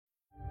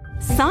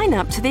Sign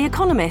up to The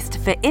Economist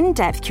for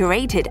in-depth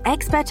curated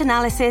expert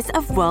analysis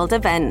of world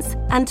events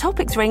and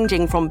topics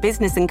ranging from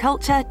business and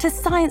culture to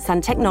science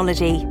and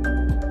technology.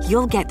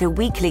 You'll get the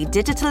weekly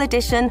digital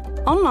edition,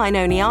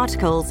 online-only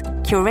articles,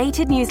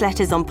 curated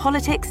newsletters on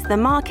politics, the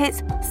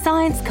markets,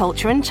 science,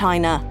 culture, and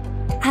China,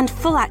 and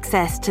full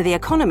access to The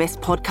Economist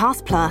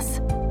Podcast Plus.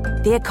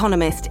 The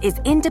Economist is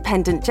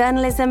independent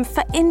journalism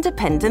for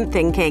independent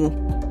thinking.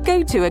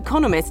 Go to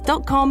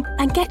economist.com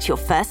and get your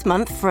first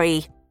month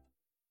free.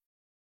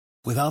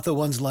 Without the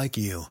ones like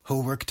you,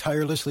 who work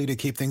tirelessly to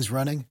keep things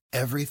running,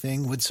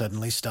 everything would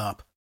suddenly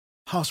stop.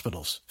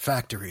 Hospitals,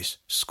 factories,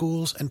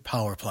 schools, and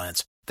power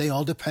plants, they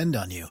all depend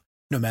on you.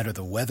 No matter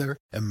the weather,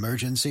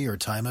 emergency, or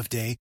time of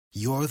day,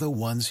 you're the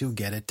ones who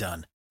get it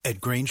done.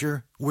 At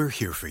Grainger, we're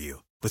here for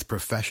you with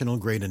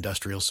professional-grade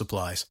industrial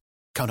supplies.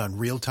 Count on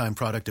real-time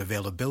product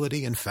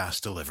availability and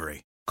fast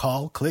delivery.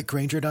 Call, click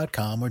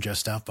Grainger.com, or just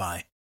stop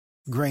by.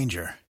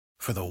 Grainger,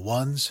 for the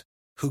ones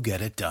who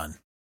get it done.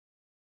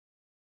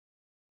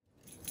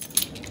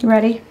 You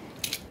ready?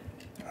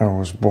 I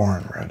was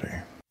born ready.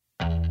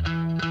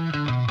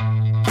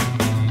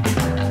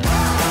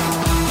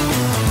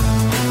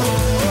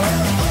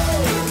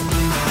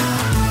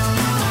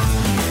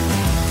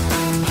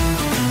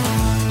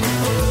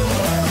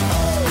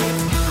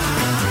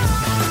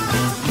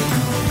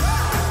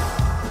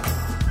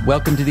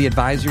 Welcome to the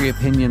Advisory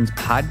Opinions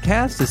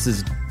Podcast. This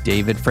is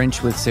David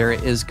French with Sarah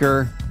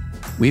Isger.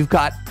 We've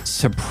got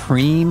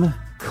Supreme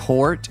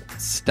Court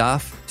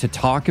stuff to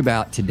talk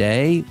about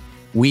today.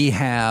 We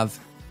have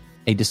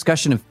a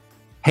discussion of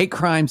hate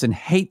crimes and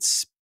hate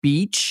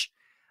speech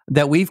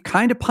that we've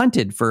kind of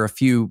punted for a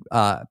few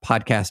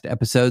podcast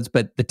episodes,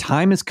 but the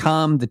time has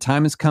come. The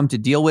time has come to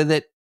deal with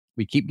it.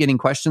 We keep getting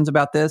questions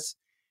about this.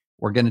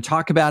 We're going to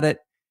talk about it.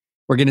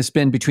 We're going to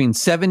spend between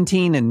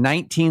 17 and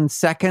 19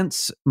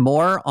 seconds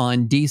more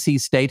on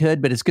DC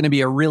statehood, but it's going to be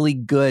a really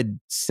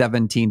good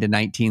 17 to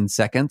 19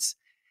 seconds.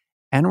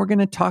 And we're going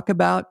to talk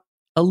about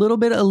a little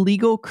bit of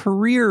legal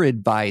career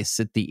advice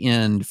at the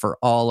end for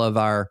all of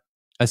our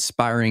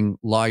aspiring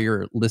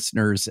lawyer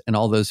listeners and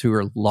all those who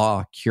are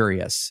law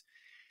curious.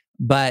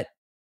 But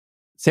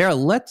Sarah,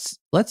 let's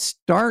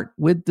start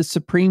with the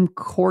Supreme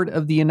Court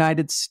of the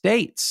United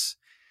States.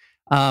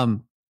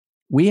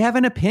 We have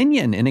an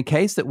opinion in a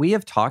case that we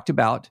have talked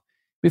about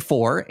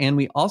before, and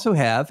we also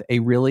have a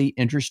really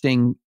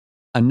interesting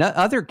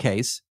other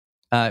case.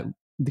 The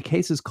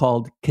case is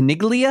called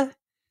Caniglia.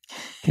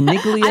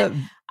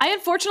 I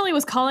unfortunately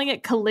was calling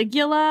it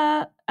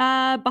Caligula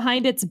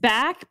behind its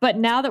back, but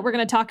now that we're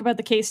going to talk about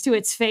the case to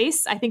its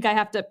face, I think I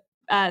have to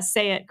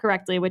say it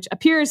correctly, which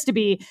appears to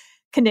be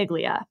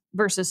Caniglia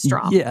versus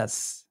Strom.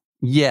 Yes.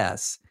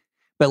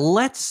 But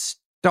let's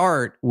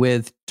start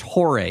with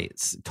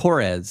Torres.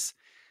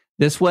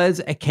 This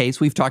was a case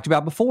we've talked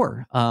about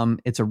before.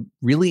 It's a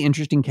really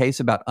interesting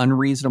case about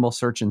unreasonable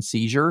search and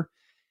seizure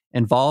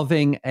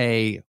involving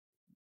a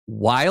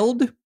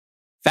wild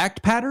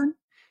fact pattern,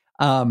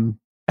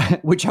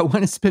 which I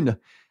want to spend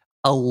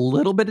a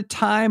little bit of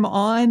time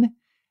on.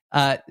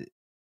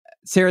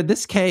 Sarah,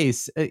 this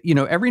case,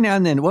 every now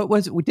and then,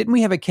 didn't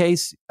we have a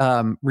case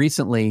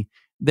recently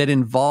that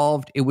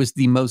involved, it was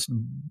the most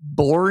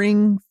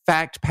boring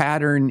fact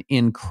pattern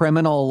in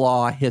criminal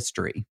law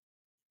history?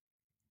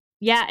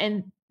 Yeah,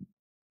 and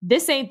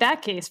this ain't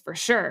that case for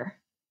sure.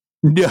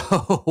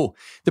 No.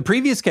 The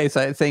previous case,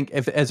 I think,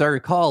 as I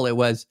recall, it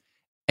was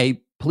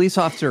a police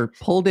officer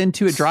pulled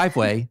into a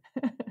driveway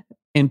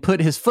and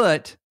put his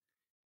foot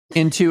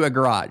into a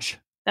garage.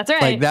 That's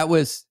right. Like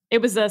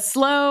it was the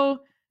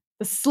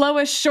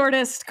slowest,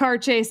 shortest car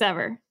chase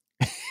ever.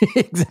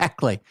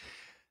 Exactly.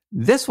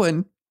 This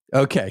one,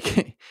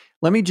 okay.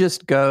 Let me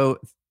just go.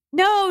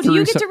 No, do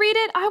you get to read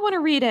it? I want to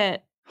read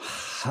it.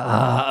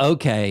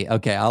 Okay.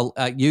 I'll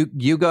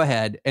you go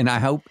ahead, and I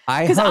hope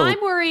because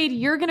I'm worried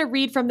you're going to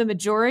read from the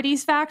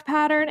majority's fact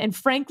pattern, and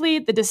frankly,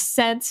 the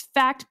dissent's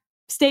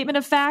statement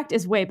of fact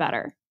is way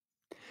better.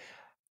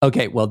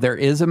 Okay, well, there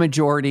is a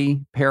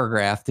majority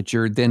paragraph that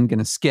you're then going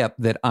to skip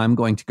that I'm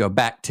going to go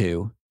back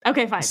to.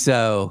 Okay, fine.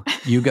 So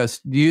you go.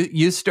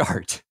 You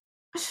start.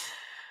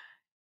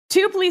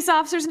 Two police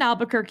officers in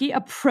Albuquerque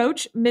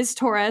approach Ms.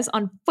 Torres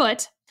on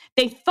foot.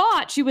 They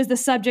thought she was the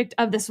subject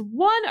of this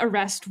one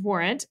arrest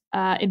warrant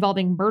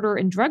involving murder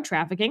and drug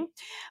trafficking,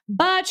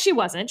 but she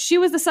wasn't. She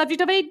was the subject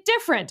of a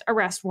different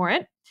arrest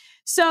warrant.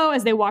 So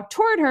as they walk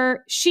toward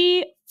her,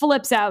 she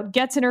flips out,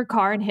 gets in her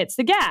car, and hits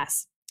the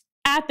gas.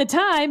 At the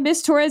time,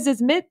 Ms. Torres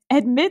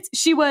admits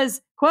she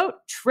was, quote,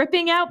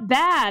 tripping out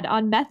bad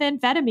on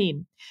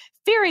methamphetamine.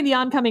 Fearing the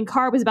oncoming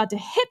car was about to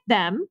hit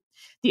them,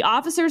 the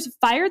officers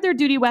fired their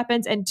duty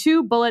weapons and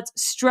 2 bullets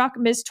struck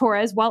Ms.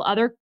 Torres while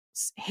others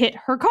hit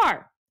her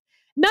car.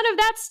 None of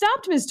that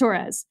stopped Ms.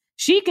 Torres.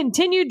 She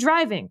continued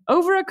driving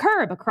over a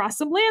curb, across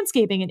some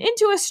landscaping, and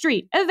into a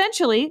street,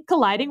 eventually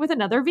colliding with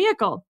another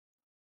vehicle.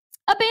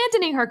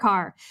 abandoning her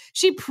car.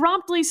 She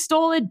promptly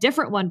stole a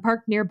different one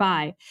parked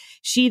nearby.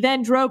 She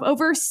then drove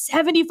over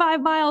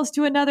 75 miles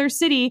to another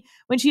city.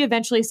 When she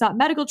eventually sought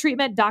medical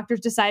treatment, doctors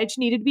decided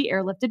she needed to be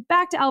airlifted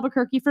back to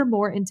Albuquerque for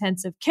more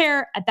intensive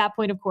care. At that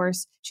point, of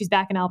course, she's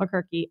back in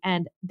Albuquerque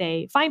and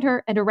they find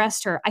her and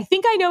arrest her. I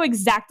think I know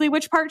exactly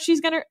which part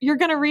you're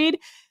gonna read.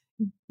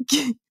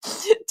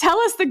 Tell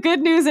us the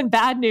good news and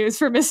bad news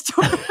for Miss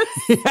Torres.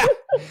 Yeah.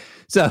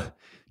 So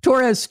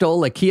Torres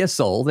stole a Kia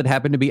Soul that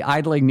happened to be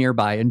idling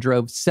nearby and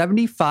drove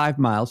 75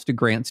 miles to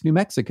Grants, New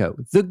Mexico.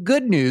 The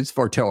good news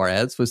for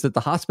Torres was that the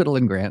hospital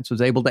in Grants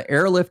was able to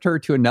airlift her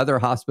to another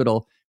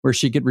hospital where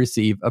she could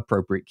receive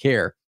appropriate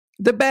care.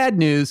 The bad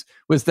news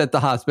was that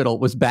the hospital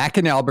was back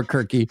in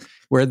Albuquerque,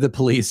 where the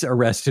police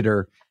arrested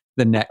her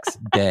the next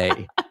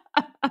day.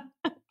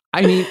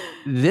 I mean,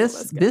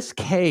 this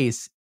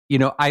case, you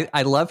know,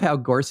 I love how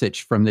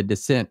Gorsuch from The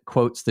Dissent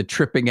quotes the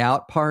tripping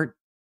out part.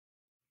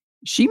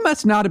 She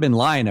must not have been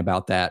lying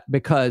about that,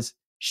 because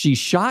she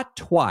shot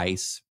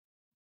twice,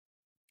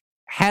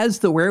 has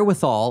the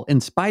wherewithal, in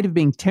spite of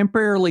being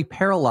temporarily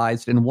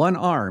paralyzed in one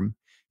arm,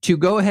 to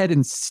go ahead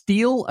and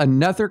steal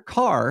another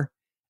car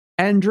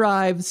and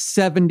drive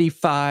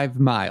 75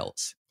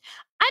 miles.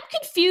 I'm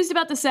confused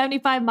about the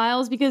 75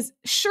 miles because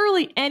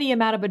surely any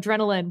amount of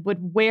adrenaline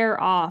would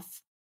wear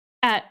off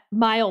at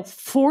mile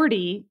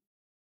 40,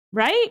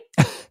 right?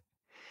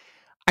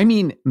 I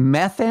mean,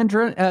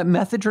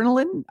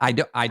 methadrenaline? I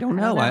don't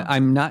know.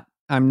 I'm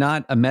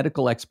not a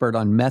medical expert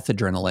on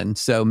methadrenaline,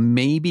 so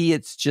maybe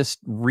it's just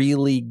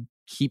really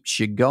keeps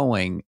you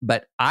going.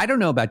 But I don't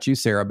know about you,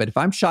 Sarah, but if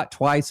I'm shot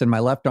twice and my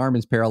left arm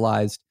is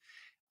paralyzed,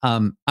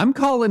 I'm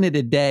calling it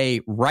a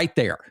day right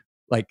there.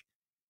 Like,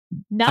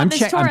 I'm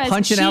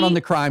punching out on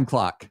the crime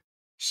clock.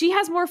 She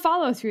has more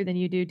follow through than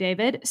you do,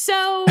 David.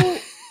 So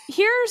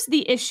here's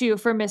the issue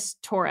for Miss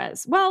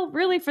Torres. Well,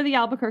 really for the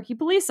Albuquerque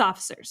police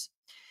officers.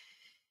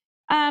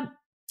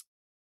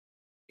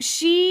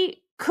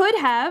 She could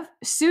have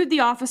sued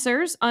the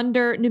officers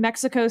under New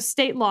Mexico's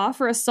state law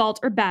for assault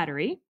or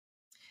battery.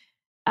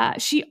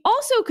 She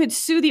also could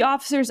sue the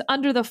officers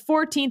under the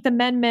 14th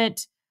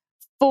Amendment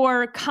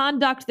for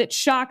conduct that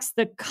shocks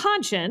the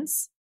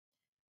conscience.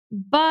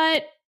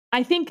 But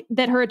I think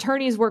that her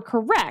attorneys were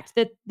correct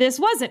that this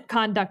wasn't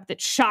conduct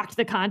that shocked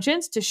the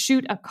conscience, to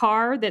shoot a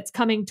car that's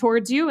coming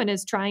towards you and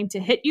is trying to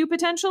hit you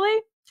potentially.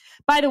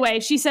 By the way,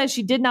 she says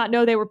she did not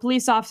know they were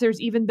police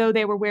officers, even though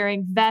they were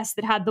wearing vests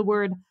that had the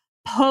word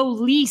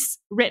police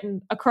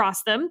written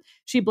across them.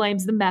 She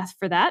blames the meth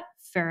for that.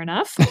 Fair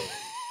enough.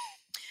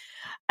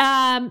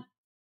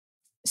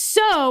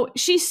 So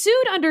she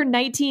sued under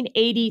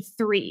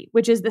 1983,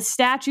 which is the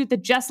statute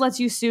that just lets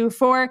you sue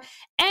for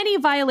any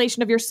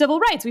violation of your civil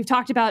rights. We've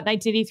talked about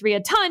 1983 a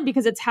ton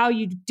because it's how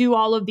you do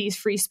all of these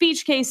free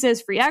speech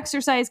cases, free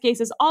exercise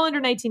cases, all under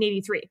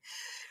 1983.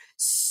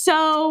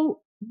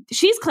 So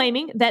she's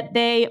claiming that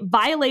they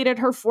violated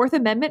her Fourth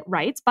Amendment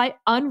rights by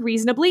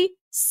unreasonably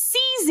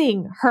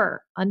seizing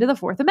her under the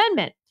Fourth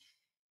Amendment.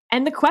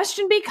 And the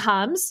question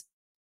becomes,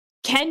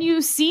 can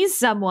you seize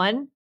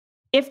someone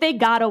if they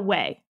got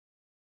away?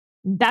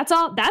 That's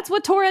all. That's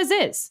what Torres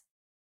is.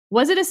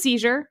 Was it a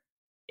seizure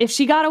if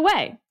she got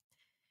away?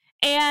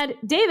 And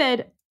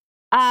David,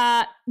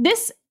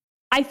 this,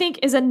 I think,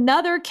 is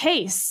another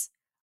case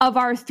of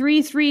our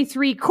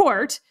 3-3-3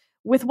 court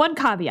with one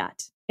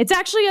caveat. It's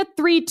actually a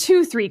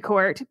 3-2-3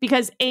 court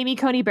because Amy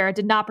Coney Barrett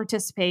did not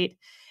participate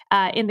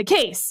in the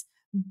case.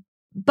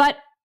 But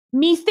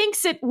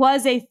methinks it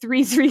was a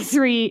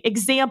 3-3-3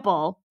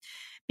 example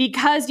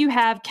because you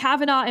have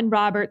Kavanaugh and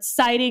Roberts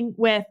siding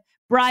with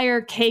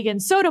Breyer,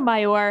 Kagan,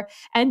 Sotomayor,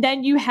 and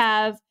then you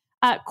have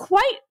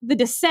quite the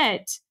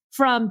dissent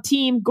from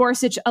Team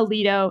Gorsuch,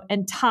 Alito,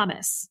 and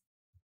Thomas.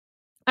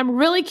 I'm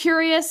really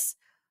curious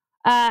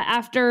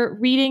after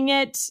reading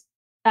it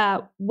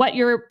what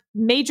your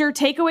major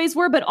takeaways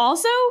were, but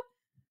also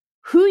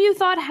who you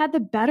thought had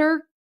the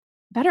better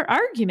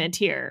argument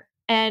here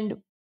and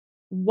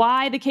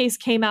why the case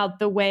came out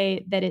the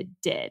way that it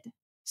did.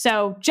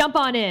 So jump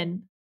on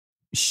in.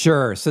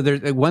 Sure. So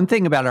there's one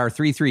thing about our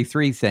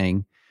 3-3-3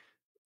 thing.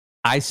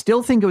 I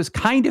still think it was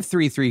kind of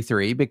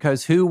 3-3-3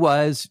 because who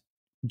was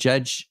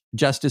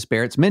Justice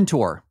Barrett's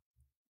mentor?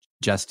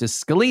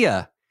 Justice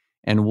Scalia.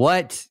 And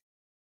what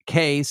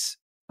case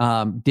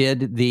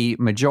did the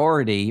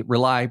majority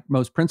rely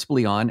most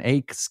principally on?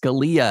 A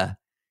Scalia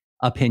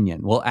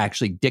opinion. Well,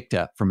 actually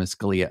dicta from a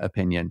Scalia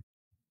opinion.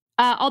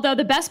 Although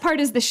the best part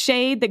is the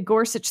shade that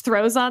Gorsuch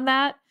throws on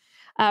that.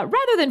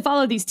 Rather than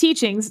follow these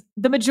teachings,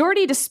 the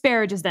majority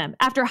disparages them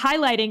after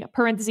highlighting,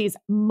 parentheses,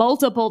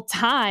 multiple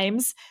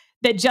times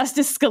that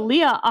Justice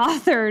Scalia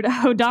authored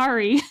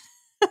Hodari.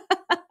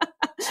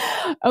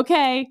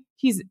 Okay,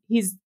 he's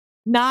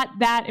not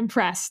that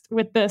impressed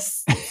with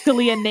this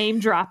Scalia name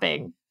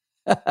dropping.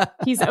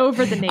 He's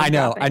over the name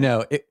dropping. I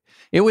know.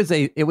 It was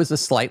a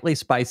slightly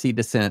spicy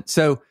dissent.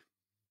 So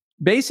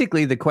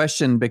basically, the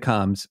question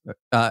becomes,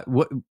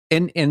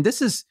 and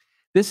this is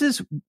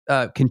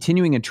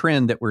continuing a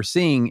trend that we're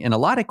seeing in a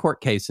lot of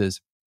court cases,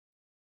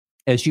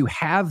 as you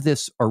have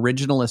this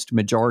originalist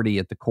majority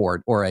at the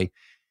court, or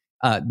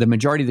the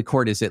majority of the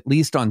court is at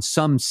least on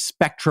some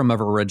spectrum of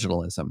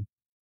originalism.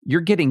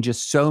 You're getting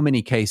just so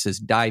many cases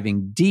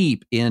diving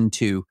deep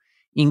into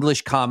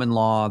English common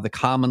law, the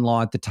common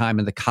law at the time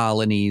of the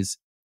colonies,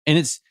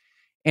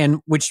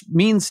 and which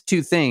means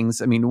two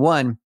things. I mean,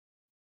 one,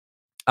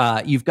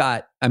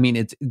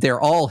 they're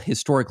all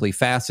historically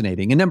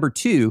fascinating, and number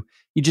two,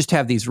 you just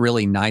have these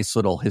really nice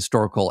little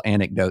historical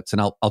anecdotes,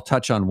 and I'll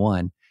touch on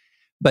one.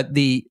 But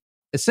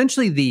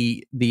essentially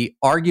the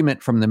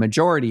argument from the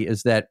majority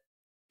is that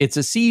it's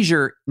a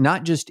seizure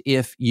not just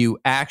if you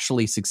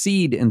actually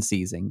succeed in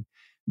seizing,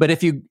 but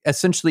if you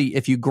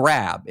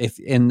grab,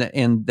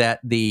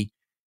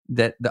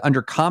 that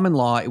under common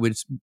law it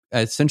was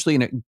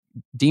essentially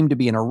deemed to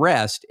be an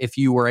arrest if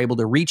you were able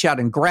to reach out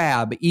and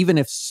grab, even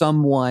if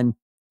someone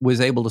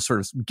was able to sort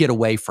of get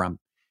away from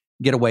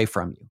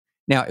you.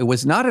 Now, it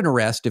was not an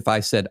arrest if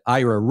I said,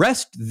 "I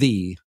arrest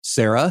thee,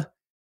 Sarah,"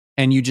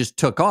 and you just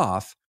took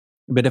off.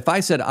 But if I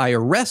said, "I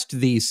arrest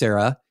thee,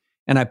 Sarah,"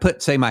 and I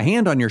put, say, my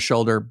hand on your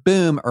shoulder,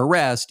 boom,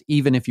 arrest,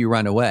 even if you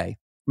run away.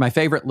 My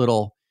favorite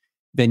little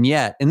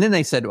vignette. And then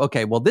they said,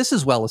 okay, well, this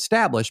is well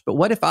established, but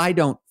what if I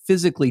don't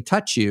physically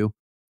touch you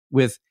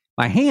with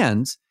my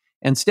hands?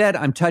 Instead,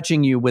 I'm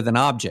touching you with an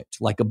object,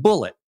 like a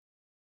bullet.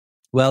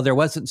 Well, there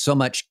wasn't so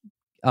much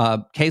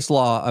case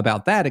law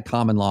about that in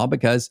common law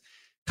because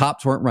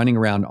cops weren't running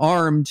around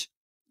armed.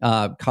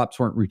 Cops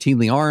weren't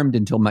routinely armed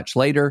until much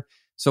later.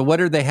 So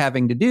what are they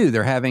having to do?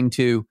 They're having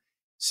to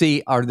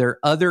see, are there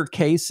other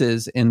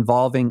cases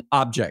involving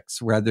objects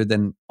rather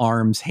than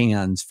arms,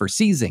 hands for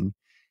seizing?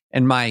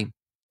 And I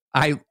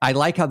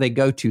like how they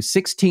go to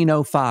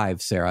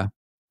 1605, Sarah.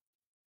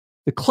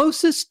 The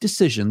closest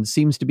decision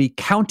seems to be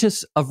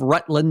Countess of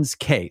Rutland's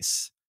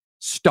case,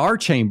 Star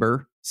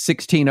Chamber,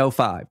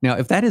 1605. Now,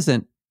 if that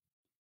isn't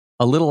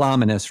a little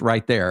ominous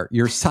right there,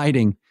 you're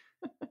citing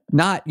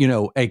not,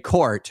 a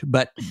court,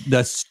 but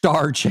the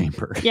Star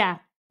Chamber. Yeah.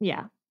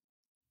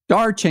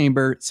 Star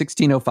Chamber,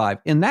 1605.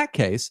 In that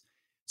case,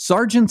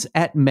 Sergeants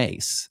at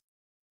Mace.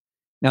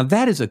 Now,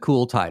 that is a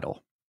cool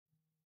title.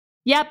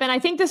 Yep, and I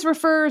think this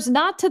refers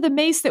not to the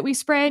mace that we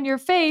spray in your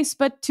face,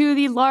 but to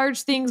the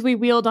large things we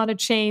wield on a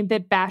chain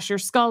that bash your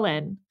skull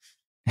in.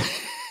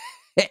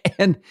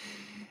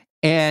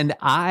 and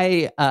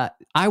I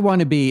want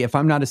to be, if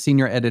I'm not a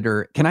senior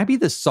editor, can I be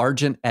the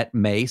sergeant at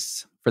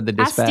Mace for the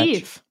Dispatch? Ask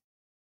Steve.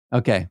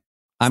 Okay,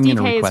 I'm going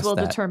to request that. Steve Hayes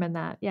will determine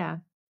that. Yeah.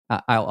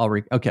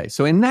 Okay,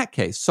 so in that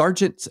case,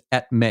 Sergeants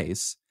at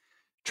Mace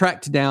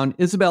tracked down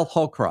Isabel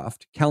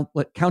Holcroft,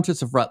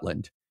 Countess of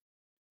Rutland,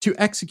 to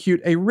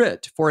execute a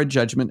writ for a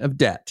judgment of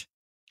debt.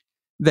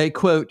 They,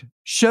 quote,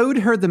 showed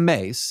her the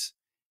mace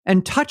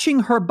and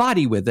touching her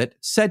body with it,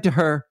 said to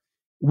her,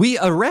 "We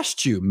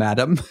arrest you,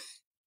 madam."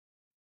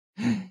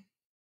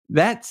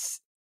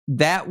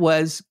 That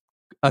was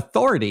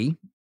authority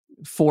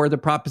for the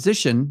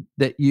proposition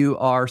that you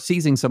are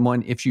seizing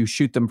someone if you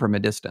shoot them from a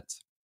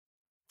distance.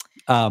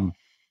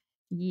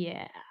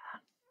 Yeah.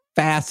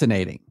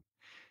 Fascinating.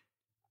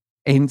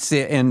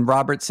 And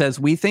Robert says,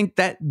 we think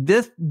that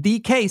the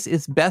case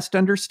is best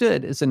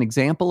understood as an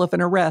example of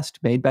an arrest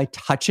made by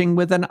touching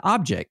with an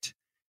object.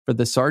 For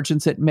the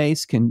sergeants at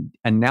Mace can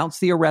announce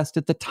the arrest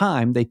at the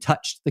time they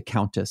touched the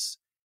Countess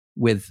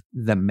with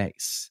the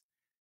mace.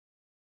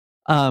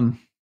 I'll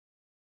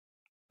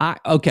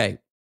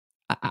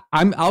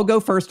go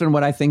first on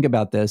what I think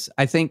about this.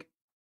 I think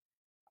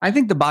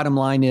the bottom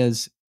line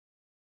is,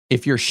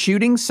 if you're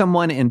shooting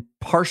someone and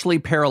partially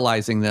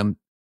paralyzing them,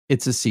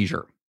 it's a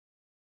seizure.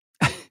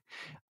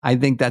 I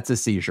think that's a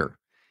seizure.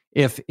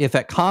 If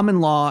at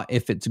common law,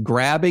 if it's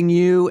grabbing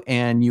you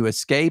and you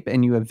escape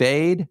and you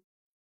evade,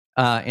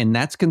 and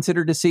that's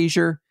considered a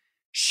seizure,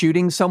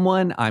 shooting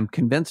someone, I'm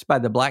convinced by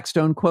the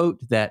Blackstone quote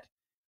that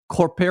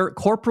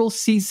corporal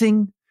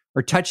seizing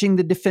or touching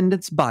the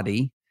defendant's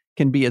body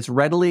can be as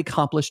readily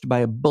accomplished by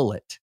a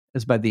bullet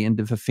as by the end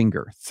of a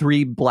finger.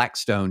 3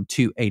 Blackstone,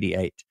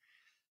 288.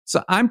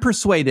 So I'm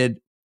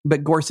persuaded,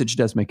 but Gorsuch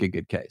does make a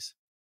good case.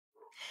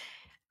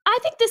 I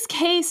think this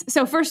case,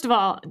 so first of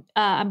all,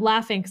 I'm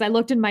laughing because I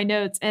looked in my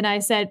notes and I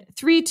said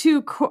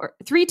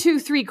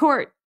 323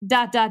 court, ...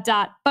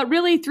 But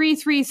really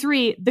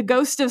 333, the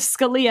ghost of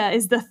Scalia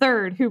is the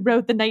third who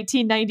wrote the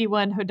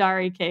 1991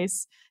 Hodari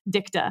case,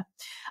 dicta.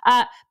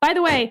 By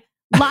the way,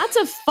 lots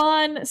of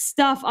fun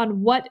stuff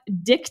on what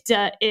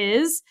dicta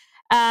is.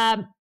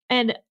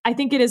 And I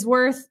think it is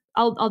worth,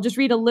 I'll just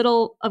read a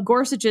little of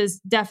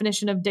Gorsuch's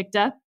definition of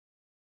dicta.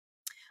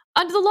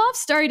 Under the law of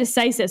stare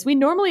decisis, we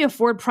normally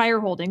afford prior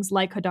holdings,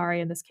 like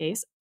Hodari in this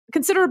case,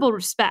 considerable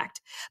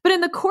respect. But in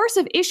the course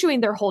of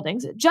issuing their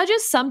holdings,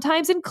 judges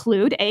sometimes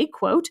include a,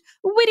 quote,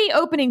 witty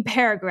opening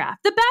paragraph,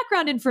 the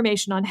background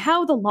information on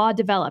how the law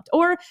developed,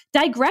 or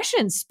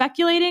digressions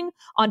speculating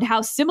on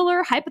how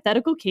similar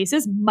hypothetical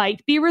cases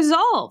might be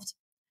resolved.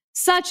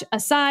 Such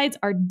asides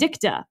are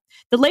dicta.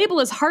 The label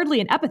is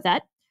hardly an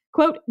epithet.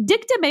 Quote,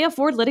 dicta may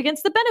afford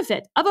litigants the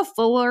benefit of a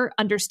fuller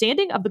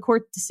understanding of the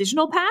court's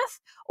decisional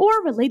path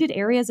or related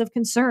areas of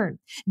concern.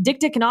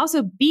 Dicta can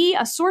also be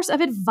a source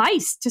of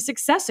advice to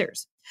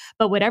successors.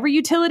 But whatever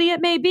utility it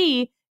may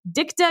be,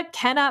 dicta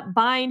cannot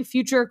bind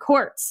future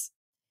courts.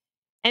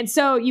 And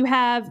so you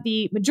have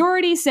the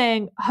majority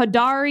saying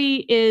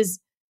Hodari is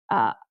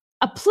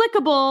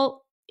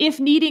applicable if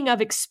needing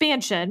of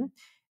expansion.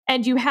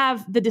 And you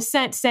have the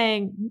dissent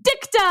saying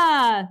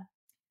dicta.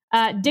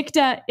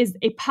 Dicta is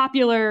a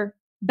popular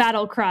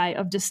battle cry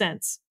of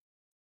dissents.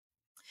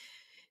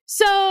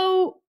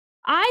 So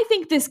I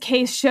think this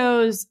case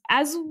shows,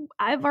 as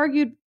I've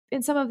argued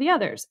in some of the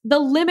others, the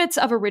limits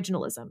of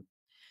originalism.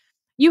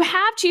 You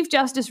have Chief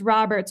Justice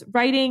Roberts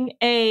writing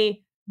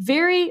a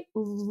very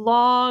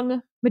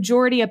long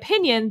majority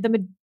opinion,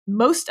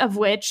 most of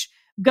which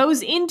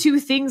goes into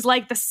things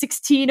like the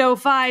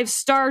 1605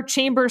 Star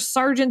Chamber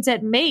Sergeants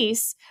at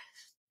Mace.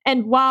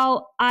 And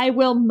while I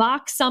will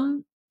mock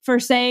some for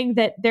saying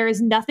that there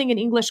is nothing in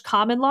English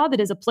common law that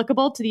is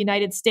applicable to the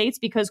United States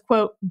because,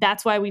 quote,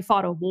 that's why we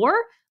fought a war.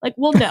 Like,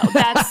 well, no,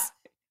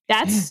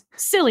 that's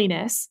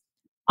silliness.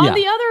 On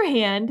the other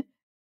hand,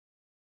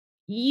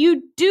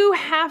 you do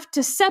have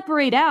to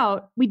separate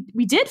out, we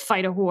did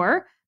fight a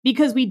war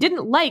because we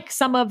didn't like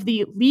some of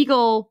the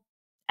legal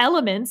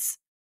elements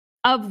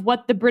of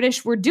what the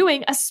British were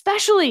doing,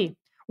 especially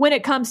when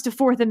it comes to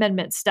Fourth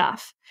Amendment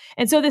stuff.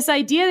 And so this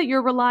idea that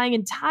you're relying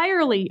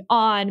entirely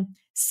on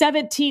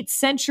 17th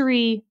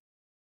century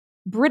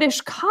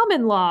British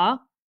common law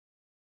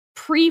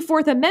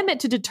pre-Fourth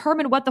Amendment to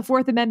determine what the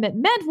Fourth Amendment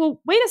meant,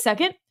 well, wait a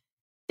second.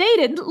 They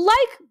didn't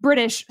like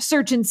British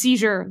search and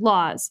seizure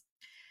laws.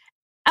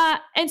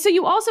 And so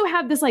you also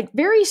have this like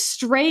very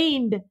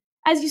strained,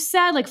 as you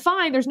said, like,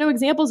 fine, there's no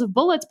examples of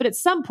bullets, but at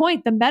some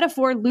point the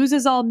metaphor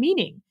loses all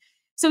meaning.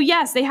 So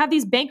yes, they have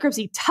these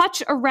bankruptcy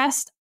touch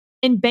arrest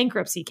in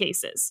bankruptcy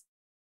cases.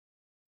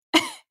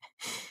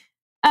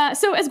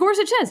 So as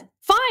Gorsuch says,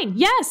 fine,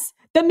 yes,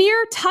 the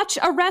mere touch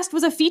arrest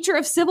was a feature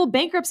of civil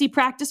bankruptcy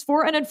practice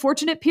for an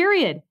unfortunate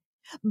period.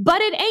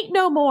 But it ain't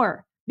no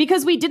more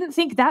because we didn't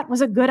think that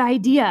was a good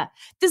idea.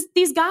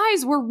 These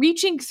guys were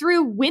reaching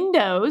through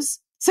windows.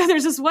 So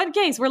there's this one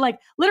case where, like,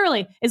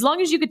 literally, as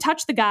long as you could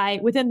touch the guy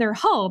within their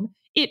home,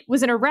 it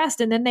was an arrest,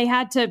 and then they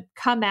had to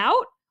come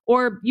out,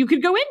 or you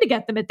could go in to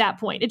get them at that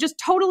point. It just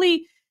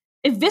totally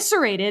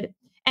eviscerated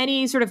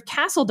any sort of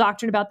castle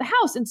doctrine about the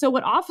house. And so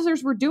what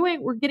officers were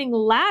doing were getting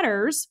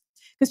ladders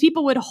because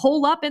people would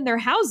hole up in their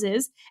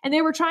houses, and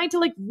they were trying to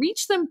like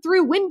reach them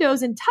through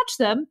windows and touch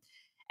them.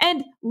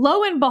 And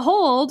lo and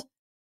behold,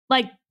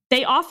 like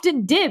they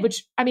often did,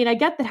 which, I mean, I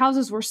get that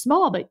houses were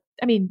small, but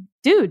I mean,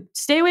 dude,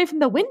 stay away from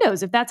the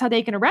windows if that's how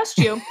they can arrest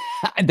you.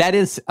 That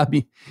is, I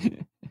mean.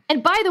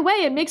 And by the way,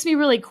 it makes me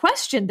really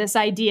question this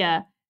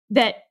idea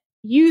that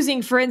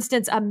using, for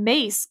instance, a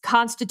mace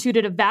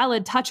constituted a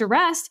valid touch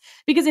arrest,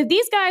 because if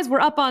these guys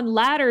were up on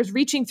ladders,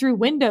 reaching through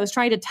windows,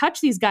 trying to touch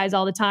these guys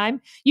all the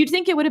time, you'd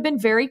think it would have been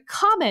very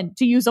common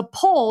to use a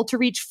pole to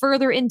reach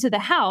further into the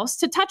house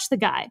to touch the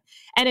guy.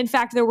 And in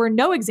fact, there were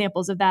no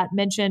examples of that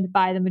mentioned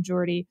by the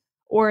majority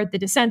or the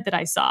dissent that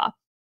I saw.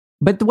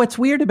 But what's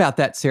weird about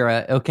that,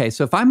 Sarah, okay,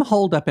 so if I'm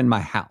holed up in my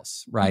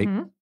house, right,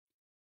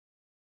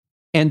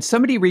 and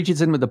somebody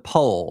reaches in with a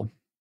pole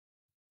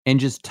and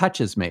just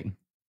touches me,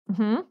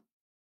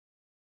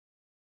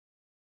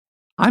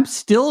 I'm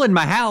still in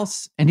my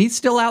house and he's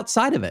still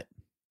outside of it.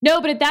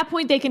 No, but at that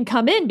point they can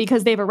come in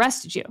because they've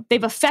arrested you.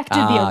 They've effected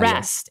the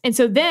arrest. Yes. And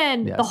so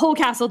then the whole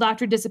castle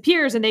doctrine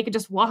disappears and they can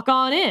just walk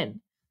on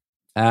in.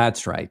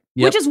 That's right.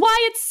 Yep. Which is why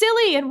it's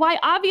silly and why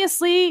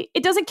obviously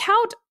it doesn't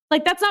count.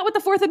 Like, that's not what the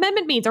Fourth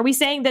Amendment means. Are we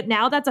saying that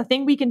now that's a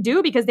thing we can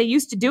do because they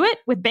used to do it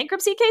with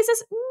bankruptcy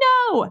cases?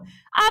 No,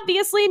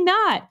 obviously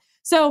not.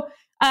 So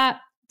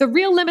the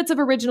real limits of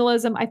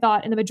originalism, I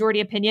thought, in the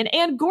majority opinion,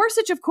 and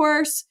Gorsuch, of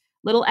course,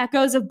 little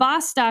echoes of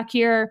Bostock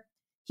here,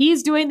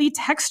 he's doing the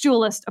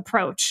textualist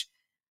approach.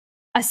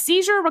 A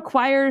seizure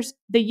requires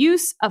the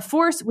use of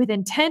force with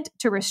intent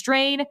to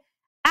restrain.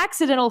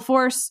 Accidental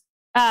force,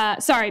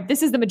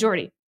 this is the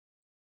majority.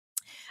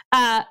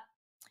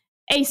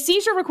 A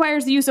seizure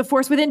requires the use of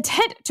force with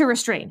intent to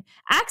restrain.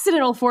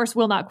 Accidental force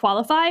will not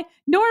qualify,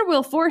 nor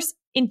will force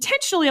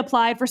intentionally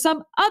applied for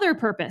some other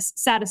purpose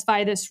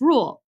satisfy this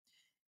rule.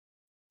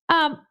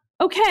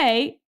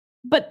 Okay,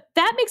 but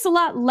that makes a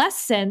lot less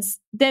sense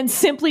than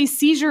simply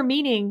seizure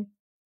meaning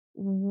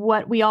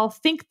what we all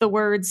think the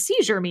word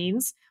seizure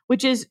means,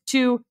 which is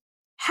to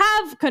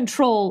have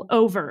control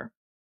over,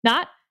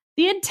 not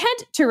the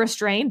intent to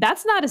restrain.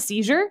 That's not a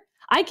seizure.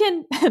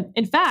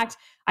 In fact,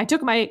 I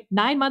took my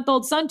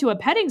 9-month-old son to a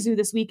petting zoo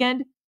this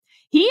weekend.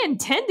 He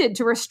intended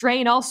to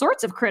restrain all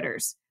sorts of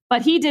critters,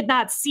 but he did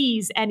not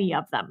seize any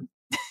of them.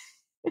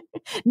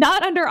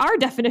 Not under our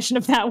definition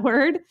of that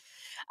word.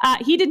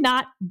 He did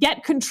not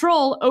get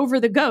control over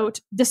the goat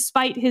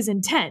despite his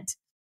intent.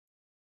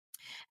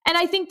 And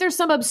I think there's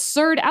some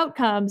absurd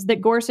outcomes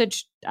that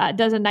Gorsuch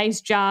does a nice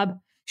job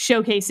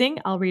showcasing.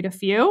 I'll read a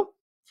few.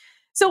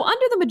 So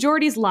under the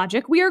majority's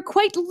logic, we are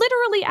quite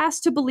literally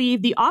asked to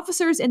believe the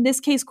officers in this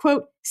case,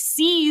 quote,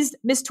 seized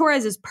Ms.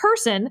 Torres's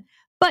person,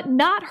 but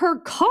not her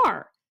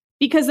car,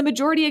 because the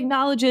majority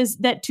acknowledges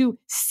that to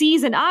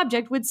seize an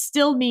object would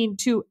still mean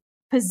to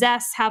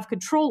possess, have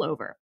control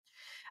over.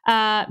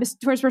 Ms.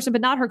 Torres' person,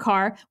 but not her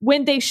car,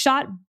 when they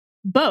shot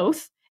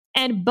both,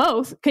 and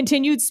both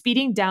continued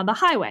speeding down the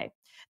highway.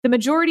 The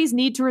majority's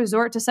need to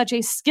resort to such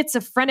a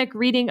schizophrenic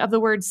reading of the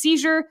word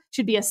seizure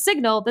should be a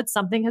signal that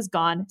something has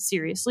gone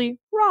seriously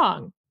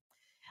wrong.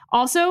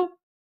 Also,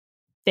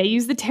 they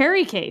use the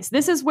Terry case.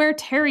 This is where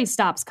Terry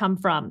stops come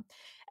from.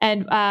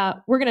 And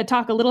we're going to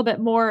talk a little bit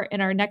more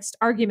in our next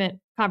argument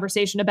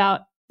conversation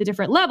about the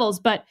different levels,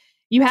 but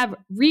you have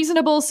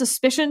reasonable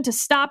suspicion to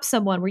stop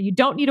someone where you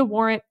don't need a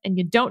warrant and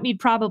you don't need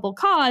probable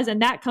cause,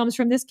 and that comes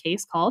from this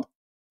case called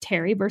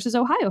Terry versus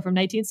Ohio from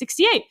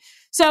 1968.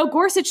 So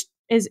Gorsuch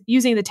is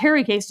using the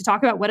Terry case to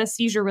talk about what a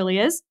seizure really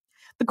is.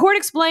 The court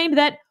explained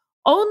that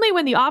only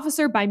when the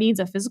officer, by means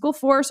of physical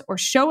force or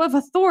show of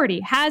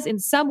authority, has in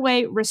some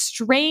way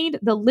restrained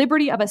the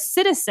liberty of a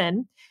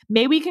citizen,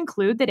 may we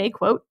conclude that a,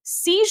 quote,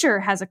 seizure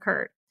has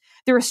occurred.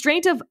 The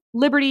restraint of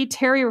liberty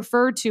Terry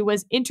referred to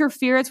was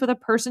interference with a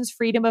person's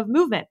freedom of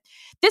movement.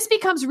 This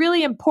becomes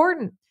really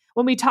important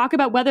when we talk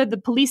about whether the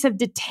police have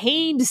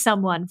detained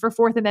someone for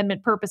Fourth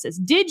Amendment purposes.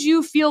 Did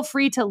you feel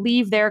free to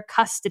leave their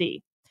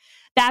custody?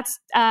 That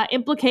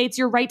implicates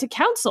your right to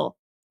counsel,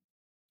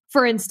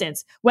 for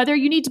instance, whether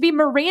you need to be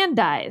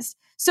Mirandized.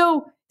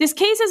 So this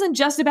case isn't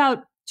just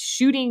about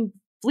shooting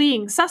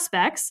fleeing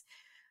suspects.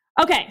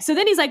 Okay, so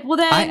then he's like, well,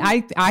 then...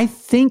 I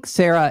think,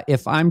 Sarah,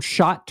 if I'm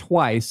shot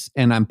twice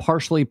and I'm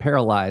partially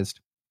paralyzed,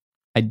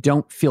 I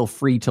don't feel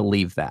free to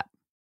leave that.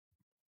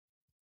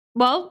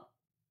 Well,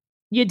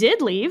 you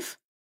did leave.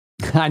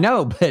 I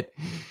know, but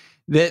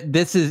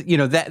this is,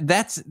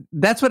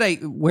 that's what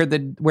where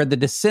the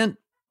dissent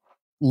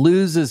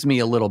loses me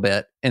a little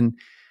bit. And,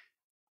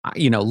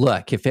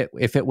 look, if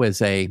it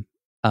was a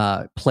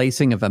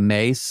placing of a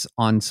mace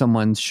on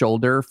someone's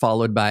shoulder,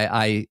 followed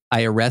by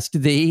I arrest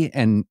thee,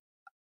 and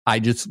I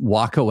just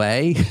walk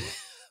away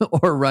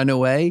or run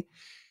away,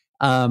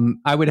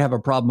 I would have a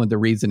problem with the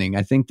reasoning.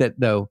 I think that,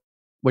 though,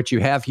 what you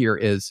have here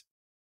is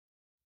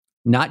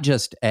not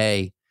just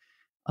you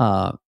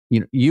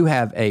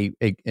have a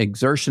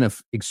exertion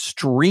of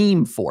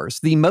extreme force,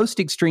 the most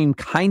extreme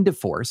kind of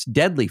force,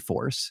 deadly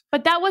force.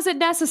 But that wasn't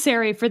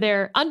necessary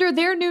under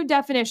their new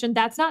definition.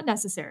 That's not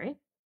necessary.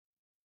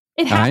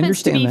 It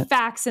happens to be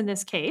facts in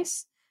this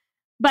case.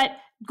 But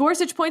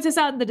Gorsuch points this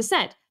out in the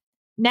dissent.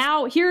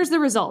 Now, here's the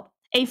result.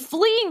 A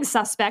fleeing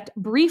suspect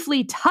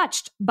briefly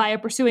touched by a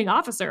pursuing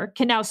officer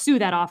can now sue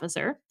that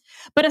officer.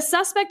 But a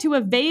suspect who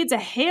evades a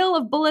hail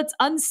of bullets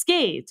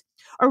unscathed,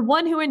 or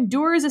one who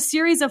endures a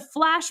series of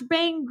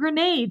flashbang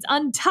grenades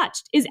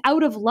untouched, is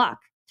out of luck.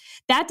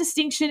 That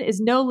distinction is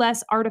no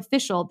less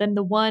artificial than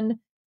the one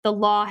the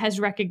law has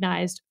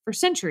recognized for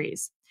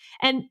centuries.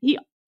 And he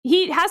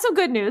has some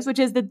good news, which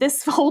is that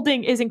this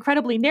holding is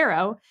incredibly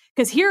narrow,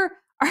 because here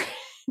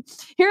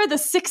are the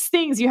 6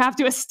 things you have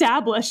to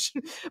establish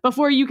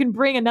before you can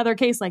bring another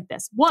case like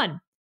this. 1,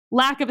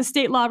 lack of a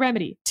state law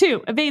remedy.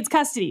 2, evades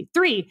custody.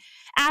 3,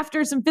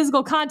 after some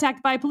physical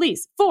contact by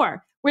police.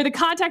 4, where the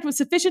contact was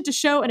sufficient to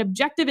show an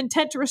objective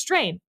intent to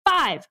restrain.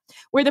 5,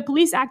 where the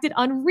police acted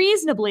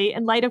unreasonably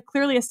in light of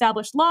clearly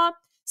established law.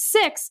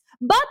 6,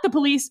 but the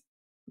police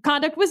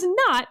conduct was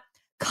not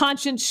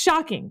conscience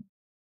shocking.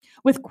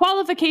 With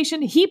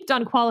qualification heaped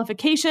on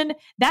qualification,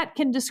 that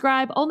can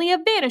describe only a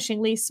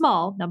vanishingly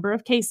small number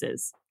of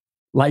cases.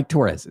 Like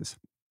Torres's.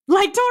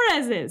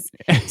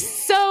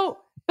 So,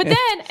 but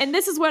then, and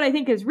this is what I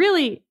think is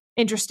really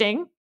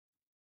interesting,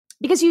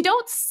 because you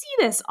don't see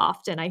this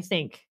often, I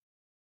think,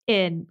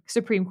 in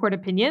Supreme Court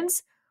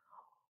opinions,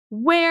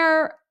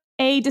 where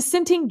a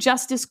dissenting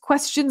justice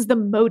questions the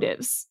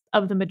motives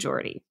of the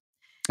majority.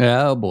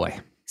 Oh, boy.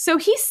 So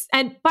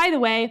and by the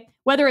way,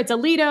 whether it's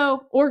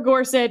Alito or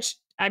Gorsuch,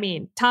 I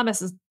mean,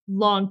 Thomas is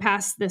long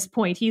past this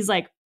point. He's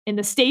like in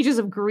the stages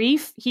of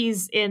grief.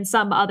 He's in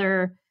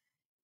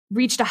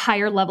reached a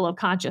higher level of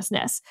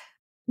consciousness.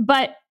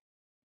 But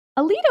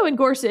Alito and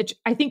Gorsuch,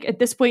 I think at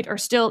this point, are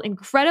still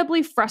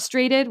incredibly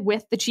frustrated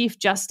with the Chief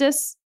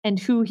Justice and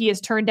who he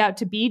has turned out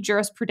to be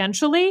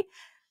jurisprudentially.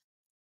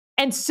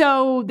 And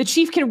so the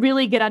chief can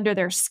really get under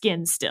their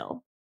skin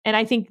still. And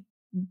I think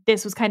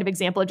this was kind of an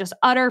example of just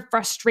utter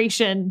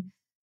frustration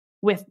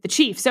with the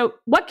chief. So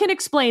what can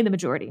explain the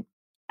majority?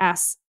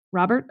 Asks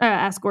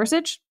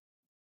Gorsuch.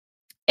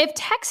 If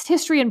text,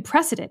 history, and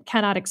precedent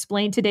cannot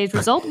explain today's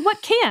result,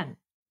 what can?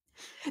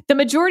 The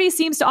majority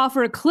seems to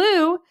offer a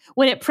clue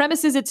when it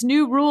promises its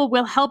new rule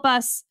will help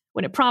us,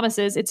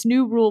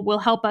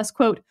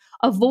 quote,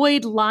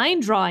 avoid line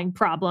drawing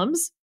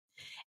problems.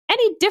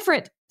 Any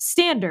different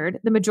standard,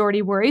 the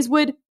majority worries,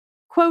 would,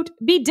 quote,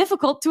 be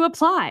difficult to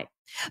apply.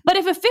 But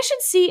if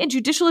efficiency in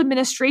judicial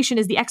administration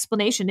is the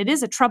explanation, it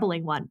is a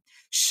troubling one.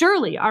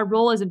 Surely our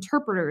role as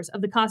interpreters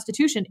of the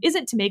Constitution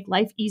isn't to make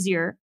life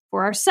easier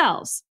for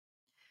ourselves.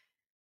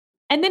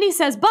 And then he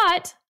says,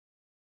 but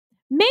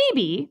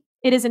maybe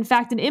it is in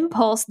fact an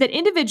impulse that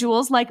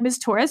individuals like Ms.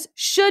 Torres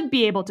should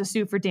be able to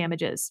sue for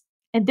damages.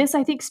 And this,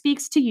 I think,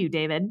 speaks to you,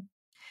 David.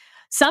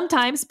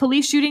 Sometimes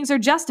police shootings are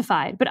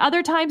justified, but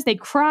other times they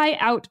cry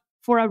out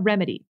for a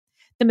remedy.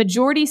 The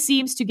majority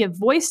seems to give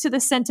voice to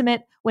this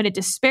sentiment when it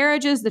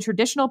disparages the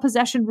traditional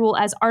possession rule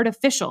as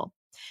artificial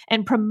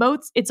and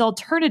promotes its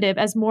alternative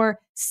as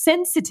more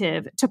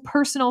sensitive to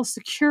personal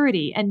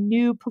security and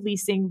new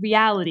policing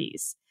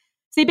realities.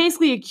 So they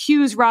basically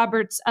accuse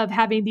Roberts of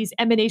having these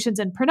emanations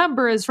and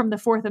penumbras from the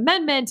Fourth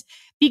Amendment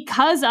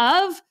because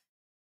of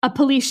a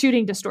police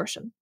shooting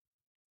distortion.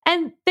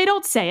 And they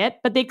don't say it,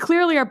 but they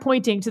clearly are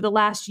pointing to the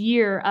last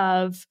year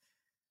of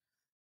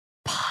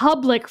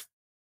public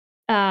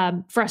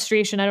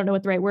frustration, I don't know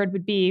what the right word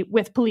would be,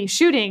 with police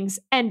shootings,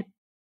 and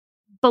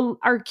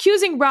are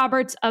accusing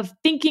Roberts of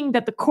thinking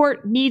that the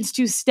court needs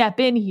to step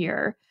in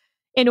here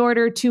in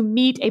order to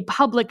meet a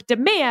public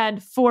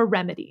demand for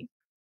remedy.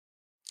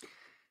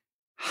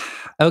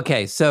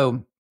 Okay,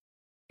 so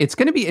it's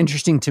going to be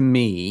interesting to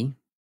me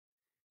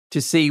to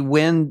see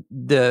when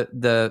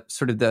the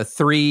sort of the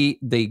three,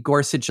 the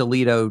Gorsuch,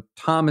 Alito,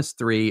 Thomas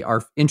three,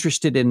 are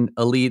interested in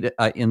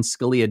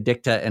Scalia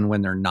dicta and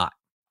when they're not.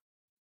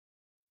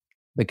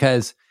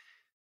 Because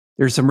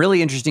there's some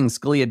really interesting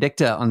Scalia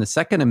dicta on the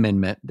Second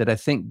Amendment that I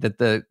think that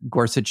the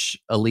Gorsuch,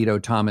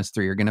 Alito, Thomas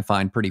three are going to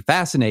find pretty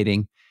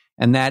fascinating.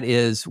 And that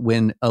is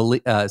when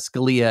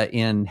Scalia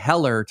in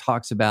Heller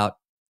talks about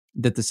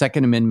that the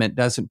Second Amendment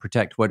doesn't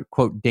protect what,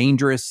 quote,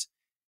 dangerous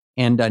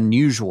and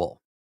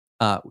unusual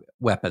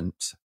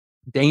weapons.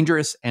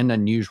 Dangerous and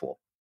unusual.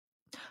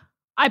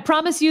 I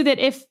promise you that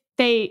if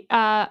they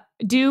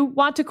do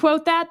want to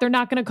quote that, they're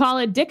not going to call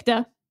it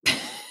dicta.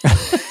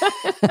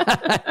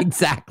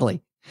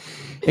 Exactly.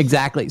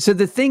 So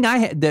the thing I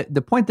had,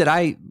 the point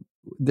that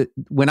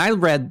when I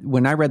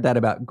read that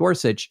about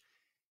Gorsuch,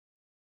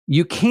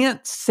 you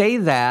can't say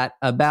that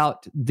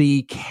about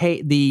the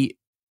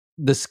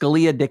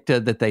Scalia dicta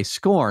that they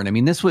scorn. I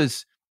mean, this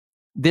is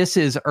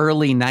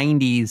early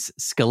 90s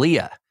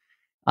Scalia.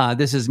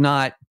 This is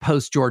not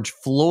post George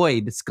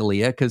Floyd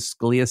Scalia, because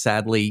Scalia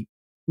sadly,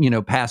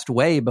 passed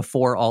away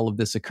before all of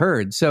this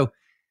occurred. So,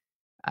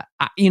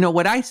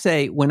 what I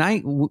say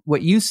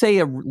what you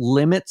say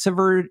limits of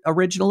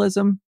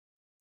originalism,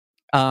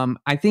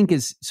 I think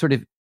is sort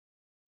of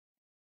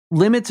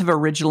limits of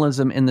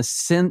originalism in the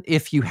sense,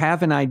 if you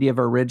have an idea of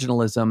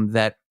originalism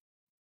that,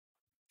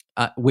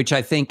 which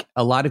I think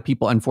a lot of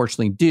people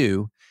unfortunately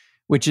do,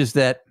 which is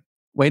that,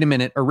 wait a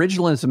minute,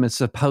 originalism is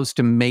supposed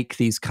to make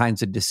these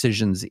kinds of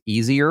decisions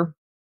easier.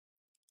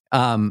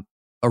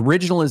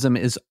 Originalism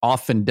is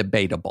often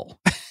debatable.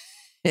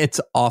 It's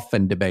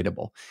often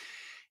debatable.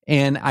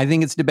 And I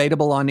think it's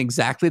debatable on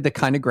exactly the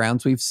kind of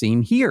grounds we've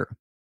seen here.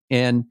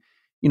 And,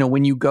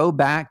 when you go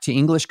back to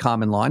English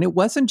common law, and it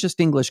wasn't just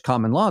English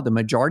common law, the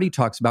majority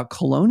talks about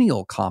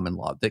colonial common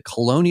law, that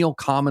colonial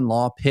common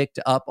law picked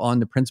up on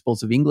the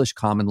principles of English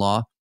common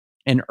law,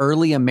 and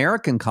early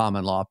American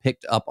common law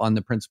picked up on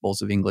the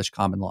principles of English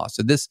common law.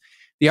 So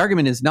the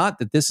argument is not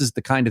that this is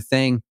the kind of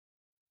thing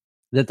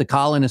that the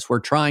colonists were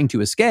trying to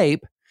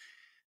escape.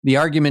 The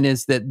argument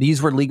is that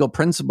these were legal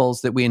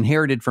principles that we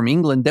inherited from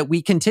England that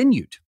we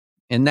continued.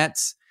 And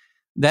that's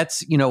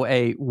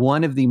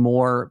one of the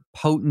more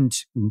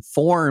potent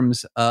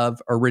forms of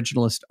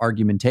originalist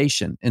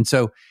argumentation. And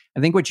so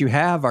I think what you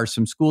have are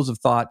some schools of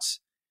thought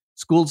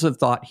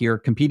here,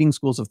 competing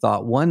schools of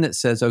thought. One that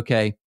says,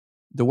 okay,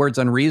 the words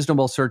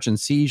unreasonable search and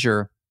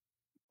seizure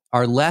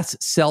are less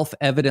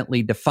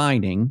self-evidently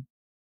defining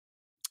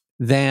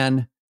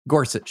than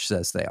Gorsuch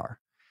says they are.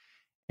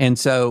 And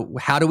so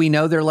how do we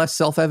know they're less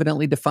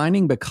self-evidently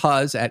defining?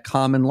 Because at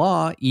common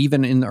law,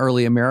 even in the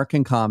early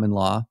American common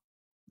law,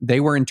 they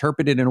were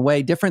interpreted in a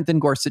way different than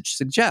Gorsuch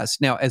suggests.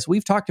 Now, as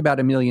we've talked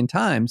about a million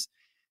times,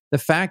 the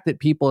fact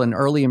that people in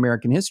early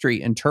American history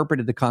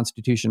interpreted the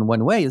Constitution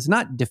one way is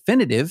not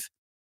definitive.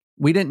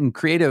 We didn't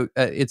create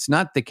it's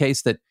not the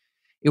case that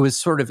it was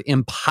sort of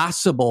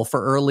impossible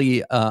for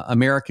early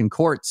American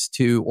courts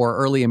or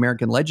early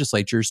American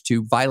legislatures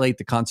to violate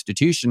the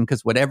Constitution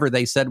because whatever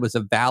they said was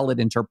a valid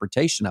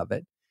interpretation of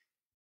it.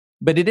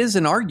 But it is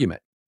an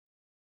argument.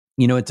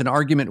 It's an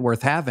argument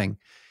worth having.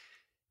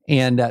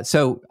 And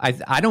so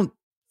I don't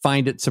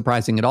find it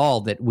surprising at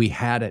all that we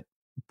had it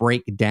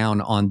break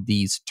down on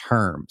these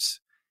terms.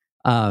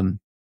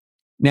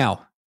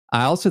 Now,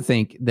 I also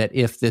think that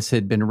if this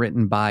had been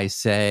written by,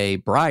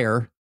 say,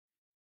 Breyer,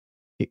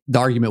 the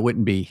argument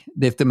wouldn't be.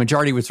 If the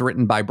majority was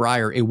written by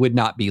Breyer, it would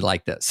not be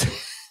like this.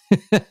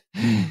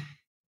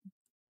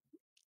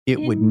 It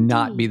would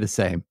not be the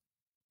same.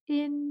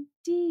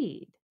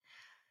 Indeed.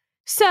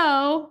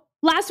 So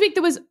last week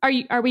there was.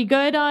 Are we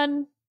good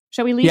on?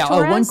 Shall we leave? Yeah.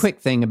 Torres? Oh, one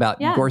quick thing about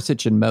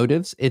Gorsuch and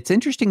motives. It's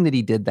interesting that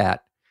he did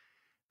that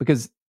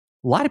because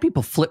a lot of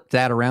people flipped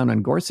that around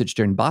on Gorsuch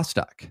during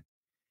Bostock.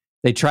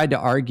 They tried to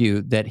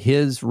argue that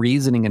his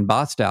reasoning in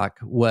Bostock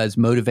was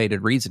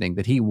motivated reasoning,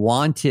 that he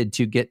wanted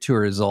to get to a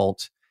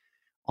result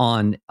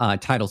on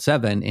Title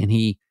VII, and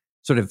he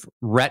sort of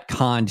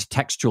retconned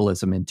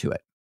textualism into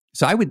it.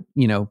 So I would,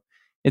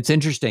 it's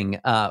interesting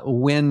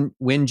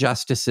when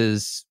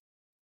justices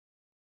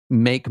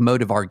make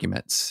motive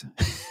arguments.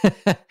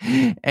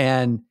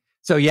 And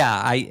so,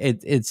 yeah,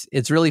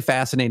 it's really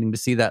fascinating to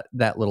see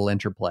that little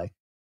interplay.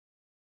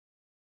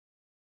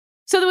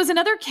 So there was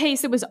another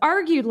case that was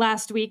argued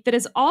last week that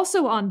is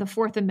also on the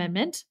Fourth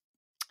Amendment.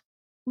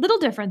 Little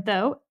different,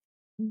 though.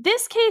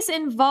 This case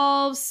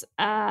involves,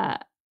 a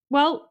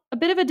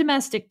bit of a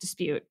domestic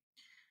dispute.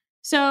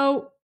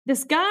 So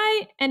this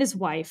guy and his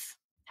wife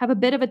have a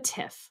bit of a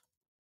tiff.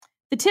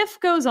 The tiff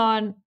goes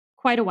on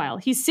quite a while.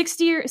 He's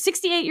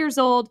 68 years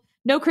old,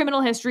 no criminal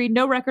history,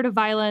 no record of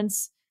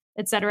violence,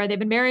 etc. They've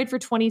been married for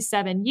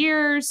 27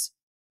 years.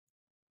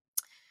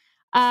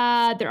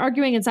 They're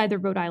arguing inside their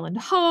Rhode Island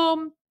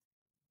home.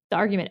 The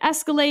argument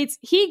escalates.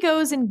 He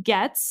goes and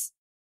gets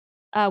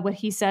what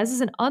he says is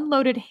an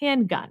unloaded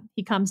handgun.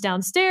 He comes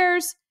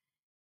downstairs.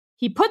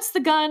 He puts the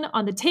gun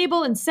on the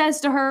table and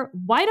says to her,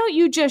 "Why don't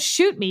you just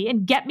shoot me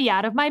and get me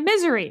out of my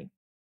misery?"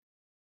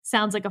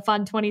 Sounds like a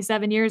fun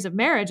 27 years of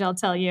marriage, I'll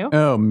tell you.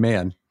 Oh,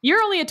 man.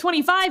 You're only at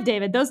 25,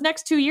 David. Those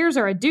next 2 years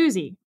are a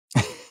doozy.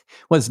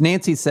 Well, as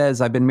Nancy says,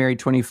 I've been married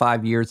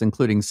 25 years,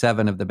 including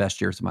 7 of the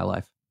best years of my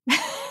life.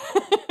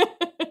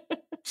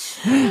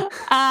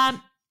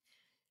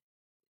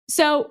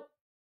 So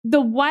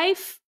the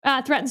wife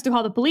threatens to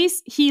call the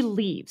police. He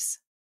leaves.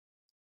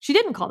 She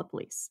didn't call the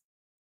police.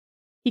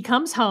 He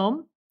comes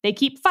home. They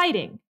keep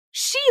fighting.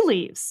 She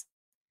leaves.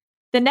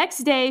 The next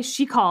day,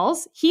 she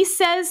calls. He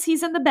says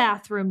he's in the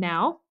bathroom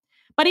now,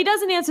 but he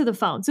doesn't answer the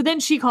phone. So then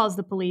she calls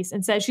the police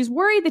and says she's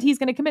worried that he's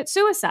going to commit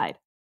suicide.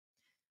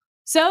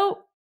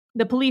 So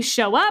the police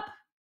show up.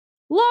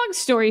 Long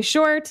story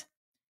short,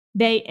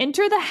 they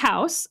enter the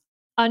house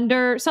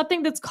under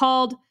something that's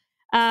called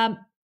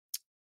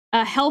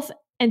a health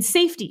and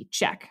safety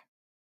check.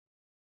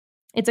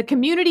 It's a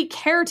community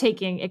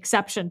caretaking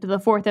exception to the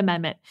Fourth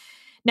Amendment.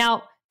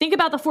 Now, think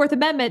about the Fourth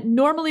Amendment.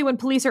 Normally, when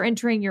police are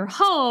entering your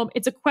home,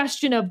 it's a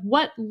question of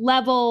what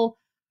level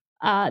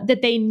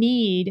that they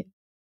need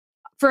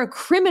for a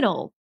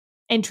criminal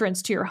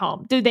entrance to your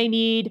home. Do they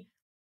need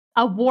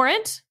a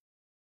warrant,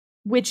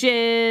 which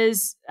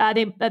is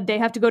they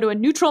have to go to a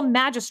neutral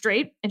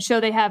magistrate and show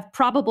they have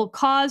probable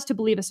cause to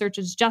believe a search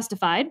is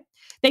justified.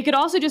 They could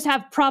also just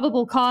have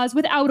probable cause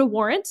without a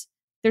warrant.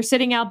 They're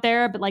sitting out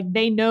there, but like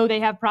they know they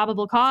have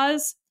probable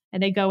cause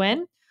and they go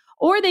in.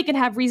 Or they can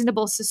have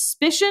reasonable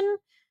suspicion,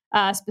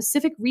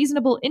 specific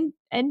reasonable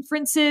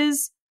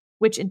inferences,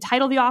 which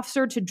entitle the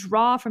officer to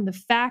draw from the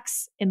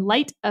facts in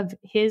light of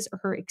his or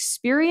her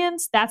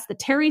experience. That's the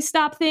Terry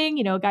stop thing.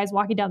 You know, a guy's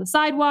walking down the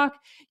sidewalk.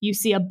 You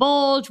see a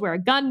bulge where a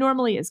gun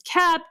normally is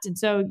kept. And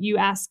so you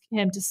ask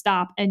him to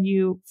stop and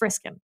you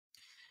frisk him.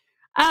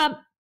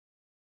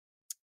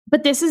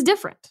 But this is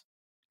different.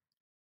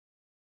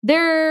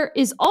 There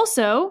is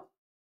also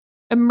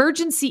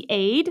emergency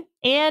aid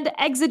and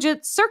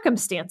exigent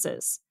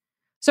circumstances.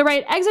 So,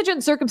 right,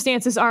 exigent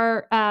circumstances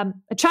are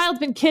a child's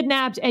been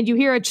kidnapped and you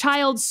hear a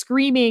child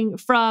screaming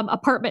from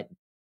apartment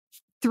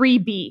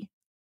 3B.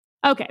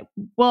 Okay,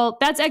 well,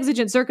 that's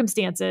exigent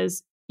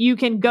circumstances. You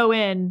can go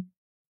in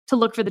to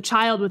look for the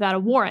child without a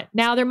warrant.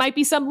 Now, there might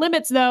be some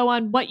limits, though,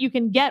 on what you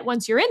can get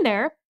once you're in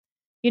there.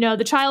 You know,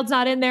 the child's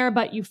not in there,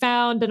 but you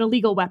found an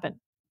illegal weapon.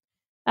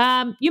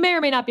 You may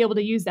or may not be able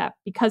to use that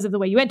because of the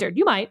way you entered.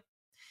 You might.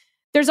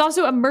 There's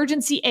also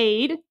emergency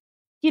aid.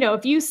 You know,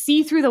 if you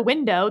see through the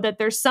window that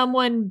there's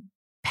someone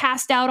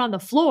passed out on the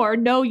floor,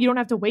 no, you don't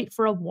have to wait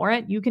for a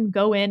warrant. You can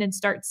go in and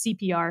start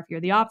CPR if you're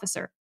the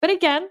officer. But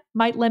again,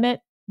 might limit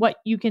what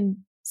you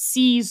can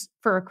seize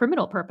for a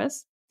criminal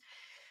purpose.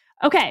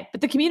 Okay,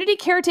 but the community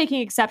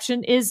caretaking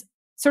exception is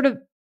sort of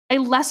a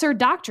lesser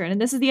doctrine.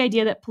 And this is the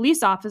idea that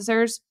police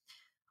officers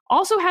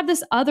also have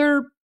this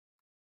other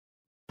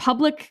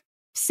public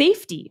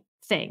safety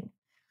thing.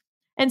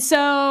 And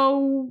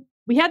so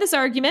we had this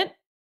argument.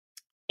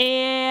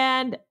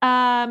 And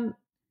David,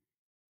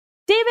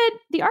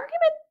 the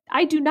argument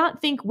I do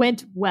not think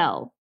went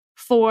well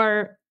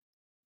for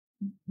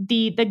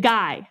the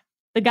guy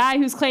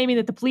who's claiming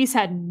that the police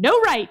had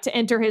no right to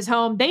enter his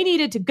home. They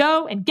needed to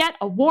go and get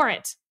a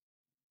warrant.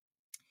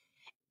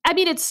 I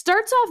mean, it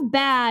starts off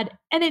bad,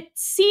 and it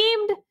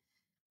seemed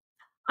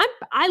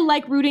I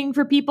like rooting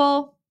for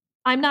people.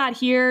 I'm not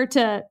here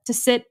to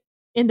sit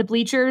in the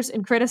bleachers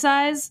and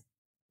criticize.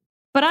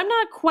 But I'm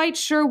not quite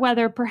sure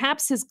whether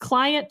perhaps his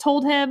client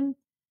told him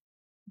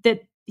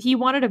that he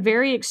wanted a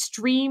very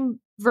extreme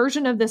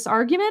version of this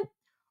argument,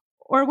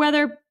 or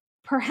whether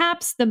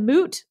perhaps the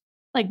moot,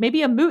 like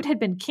maybe a moot had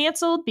been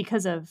canceled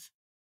because of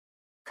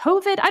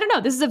COVID. I don't know.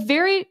 This is a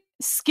very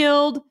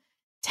skilled,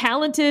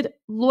 talented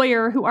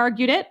lawyer who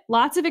argued it,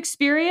 lots of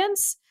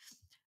experience,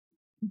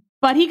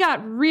 but he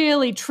got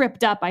really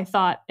tripped up, I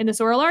thought, in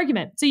this oral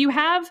argument. So you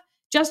have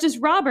Justice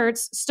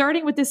Roberts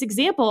starting with this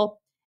example,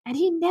 and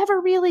he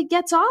never really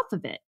gets off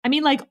of it. I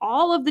mean, like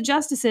all of the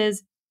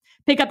justices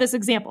pick up this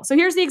example. So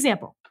here's the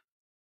example.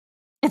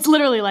 It's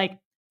literally like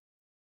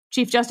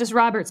Chief Justice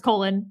Roberts,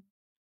 Mr.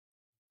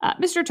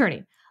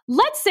 Attorney,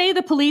 let's say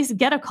the police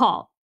get a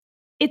call.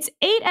 It's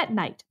 8 at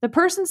night. The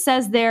person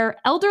says their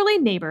elderly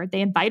neighbor, they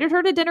invited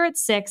her to dinner at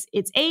 6.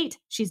 It's 8.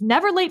 She's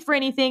never late for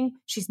anything.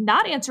 She's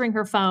not answering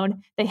her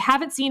phone. They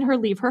haven't seen her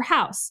leave her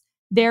house.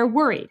 They're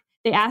worried.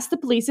 They ask the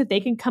police if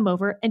they can come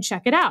over and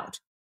check it out.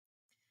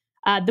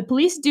 The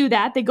police do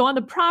that. They go on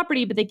the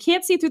property, but they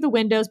can't see through the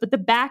windows, but the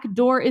back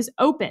door is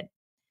open.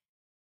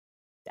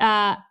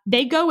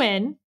 They go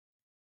in.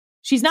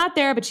 She's not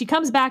there, but she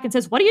comes back and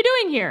says, "What are you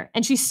doing here?"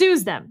 And she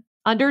sues them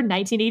under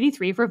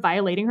 1983 for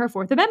violating her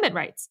Fourth Amendment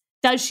rights.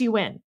 Does she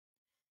win?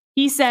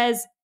 He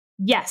says,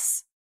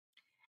 yes.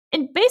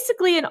 And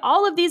basically in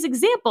all of these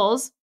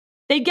examples,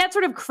 they get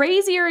sort of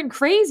crazier and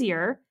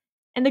crazier.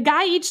 And the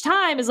guy each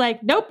time is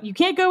like, nope, you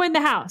can't go in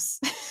the house.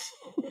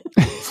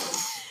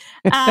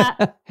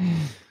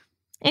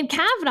 And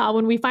Kavanaugh,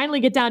 when we finally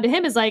get down to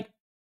him, is like,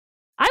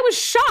 I was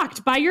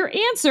shocked by your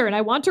answer and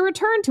I want to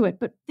return to it.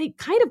 But they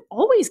kind of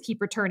always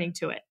keep returning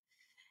to it.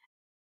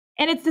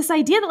 And it's this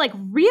idea that like,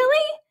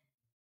 really?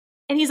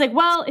 And he's like,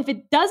 well, if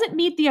it doesn't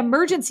meet the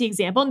emergency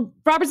example, and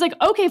Robert's like,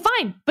 okay,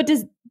 fine. But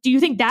do you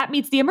think that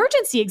meets the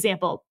emergency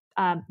example?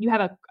 You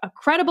have a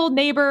credible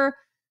neighbor.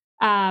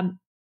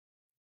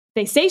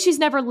 They say she's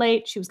never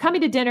late. She was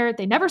coming to dinner.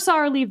 They never saw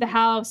her leave the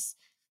house.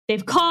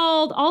 They've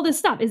called, all this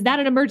stuff. Is that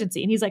an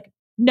emergency? And he's like,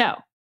 no.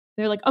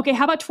 They're like, okay,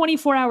 how about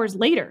 24 hours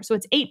later? So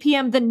it's 8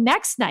 p.m. the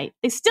next night.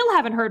 They still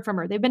haven't heard from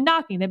her. They've been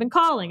knocking. They've been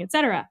calling,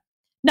 etc.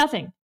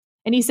 Nothing.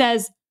 And he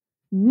says,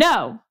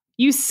 no,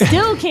 you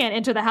still can't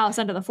enter the house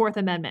under the Fourth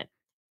Amendment.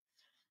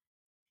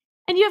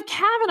 And you have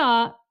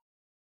Kavanaugh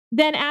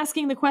then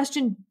asking the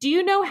question, do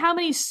you know how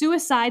many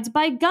suicides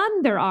by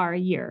gun there are a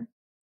year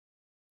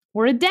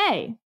or a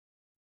day?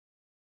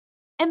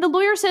 And the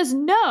lawyer says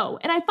no.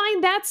 And I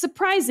find that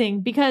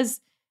surprising because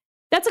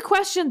that's a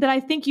question that I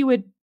think you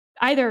would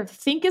either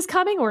think is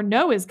coming or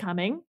know is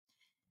coming.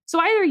 So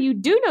either you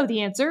do know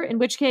the answer, in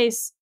which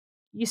case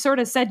you sort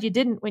of said you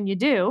didn't when you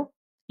do.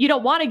 You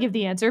don't want to give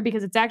the answer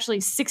because it's actually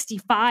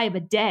 65 a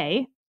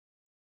day.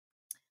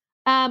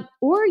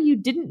 Or you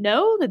didn't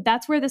know that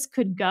that's where this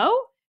could go.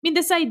 I mean,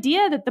 this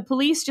idea that the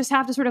police just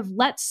have to sort of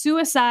let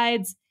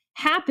suicides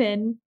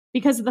happen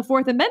because of the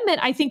Fourth Amendment,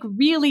 I think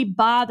really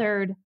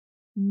bothered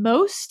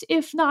most,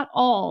 if not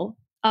all,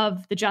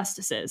 of the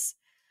justices.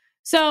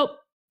 So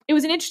it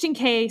was an interesting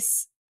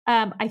case.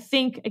 I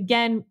think,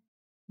 again,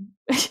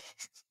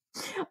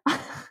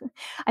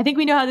 I think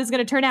we know how this is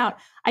going to turn out.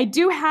 I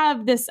do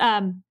have this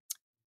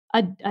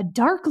a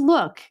dark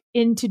look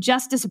into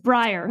Justice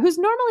Breyer, who's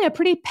normally a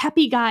pretty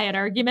peppy guy at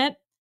argument.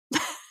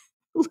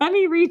 Let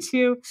me read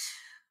you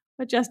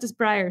what Justice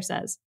Breyer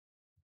says.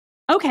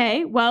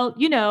 Okay, well,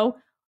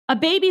 a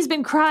baby's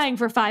been crying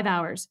for 5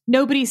 hours.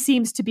 Nobody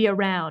seems to be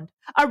around.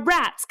 A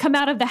rat's come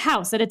out of the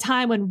house at a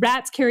time when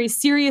rats carry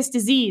serious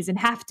disease and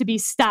have to be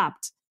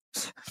stopped.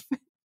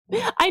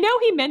 I know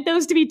he meant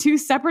those to be two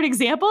separate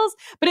examples,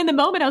 but in the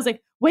moment I was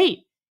like,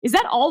 wait, is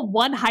that all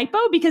one hypo?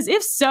 Because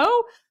if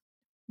so,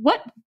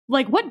 what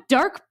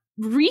dark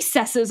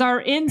recesses are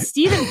in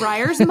Stephen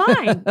Breyer's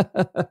mind?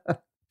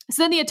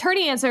 So then the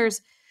attorney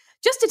answers,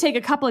 just to take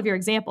a couple of your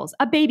examples,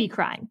 a baby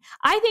crying.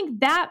 I think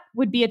that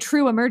would be a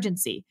true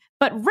emergency.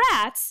 But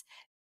rats,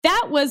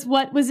 that was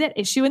what was at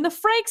issue in the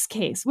Franks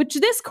case, which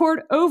this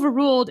court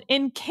overruled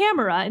in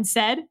camera and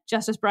said,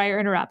 Justice Breyer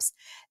interrupts,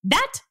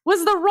 that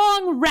was the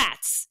wrong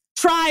rats.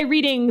 Try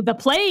reading The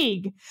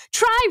Plague.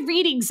 Try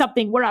reading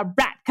something where a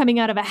rat coming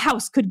out of a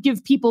house could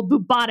give people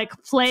bubonic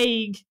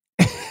plague.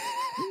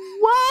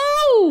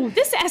 Whoa,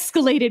 this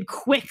escalated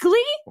quickly.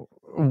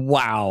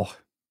 Wow.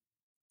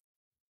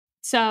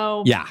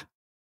 So yeah,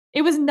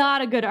 it was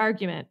not a good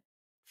argument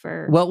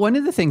for. Well, one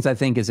of the things I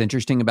think is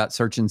interesting about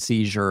search and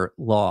seizure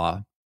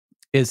law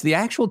is the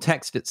actual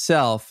text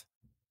itself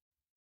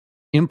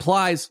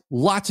implies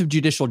lots of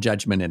judicial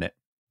judgment in it.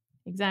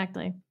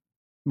 Exactly.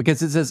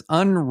 Because it says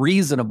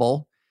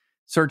unreasonable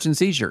search and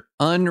seizure.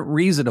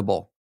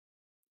 Unreasonable.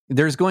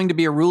 There's going to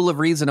be a rule of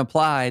reason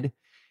applied,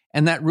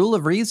 and that rule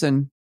of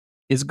reason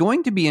is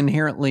going to be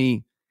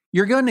inherently,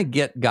 you're going to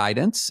get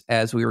guidance,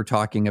 as we were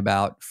talking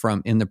about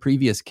from in the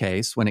previous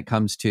case, when it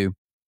comes to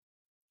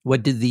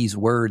what did these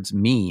words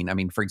mean? I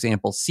mean, for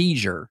example,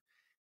 seizure.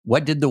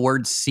 What did the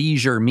word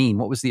seizure mean?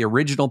 What was the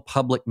original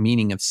public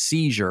meaning of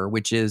seizure,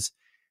 which is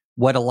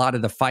what a lot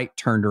of the fight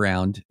turned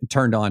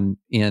on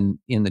in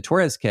the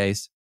Torres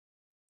case.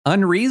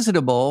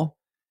 Unreasonable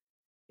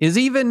is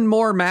even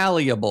more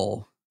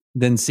malleable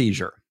than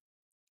seizure.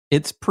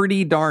 It's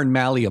pretty darn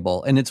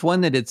malleable. And it's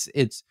one that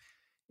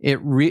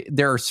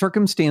there are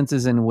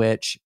circumstances in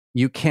which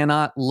you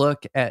cannot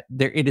look at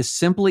there. It is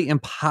simply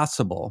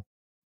impossible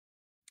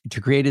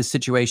to create a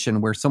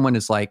situation where someone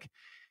is like,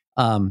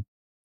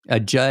 a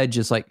judge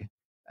is like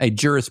a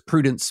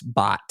jurisprudence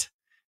bot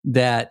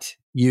that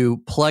you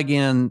plug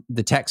in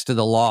the text of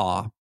the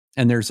law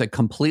and there's a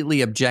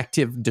completely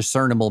objective,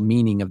 discernible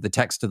meaning of the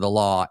text of the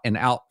law and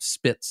out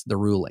spits the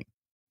ruling.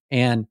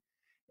 And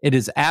it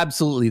is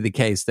absolutely the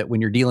case that when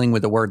you're dealing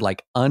with a word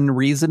like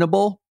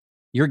unreasonable,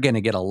 you're going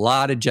to get a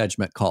lot of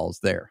judgment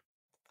calls there.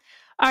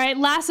 All right,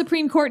 last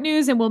Supreme Court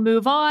news and we'll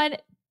move on.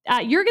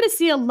 You're going to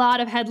see a lot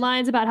of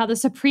headlines about how the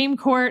Supreme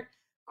Court,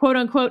 quote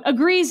unquote,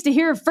 agrees to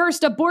hear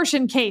first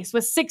abortion case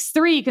with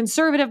 6-3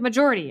 conservative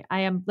majority.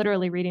 I am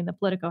literally reading the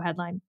Politico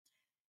headline.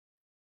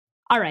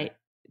 All right.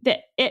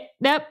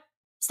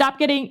 Stop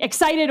getting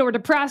excited or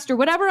depressed or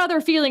whatever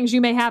other feelings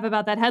you may have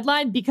about that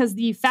headline, because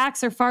the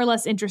facts are far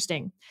less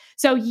interesting.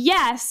 So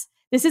yes,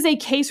 this is a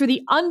case where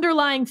the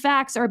underlying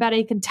facts are about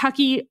a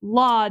Kentucky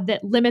law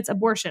that limits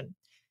abortion.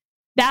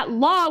 That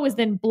law was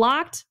then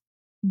blocked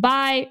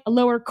by a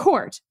lower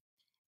court.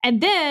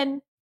 And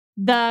then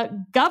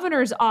the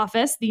governor's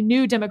office, the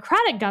new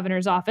Democratic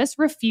governor's office,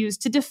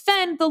 refused to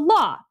defend the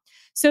law.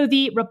 So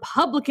the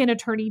Republican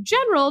attorney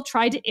general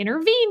tried to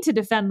intervene to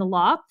defend the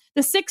law.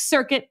 The Sixth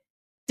Circuit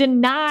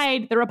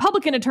denied the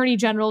Republican attorney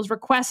general's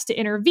request to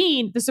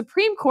intervene. The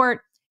Supreme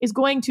Court is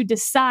going to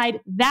decide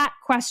that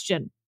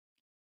question,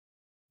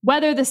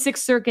 whether the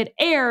Sixth Circuit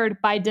erred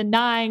by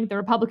denying the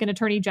Republican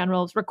attorney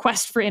general's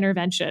request for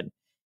intervention.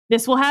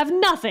 This will have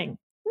nothing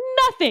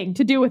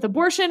to do with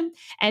abortion.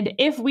 And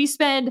if we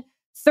spend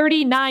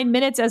 39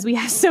 minutes, as we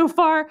have so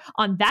far,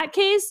 on that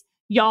case,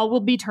 y'all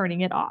will be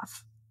turning it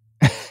off.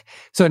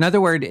 So in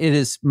other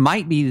words,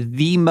 might be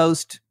the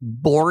most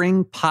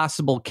boring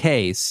possible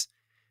case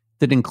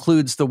that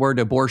includes the word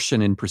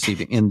abortion in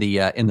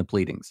the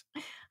pleadings.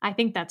 I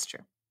think that's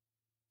true.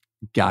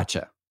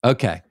 Gotcha.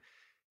 Okay.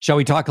 Shall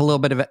we talk a little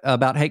bit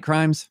about hate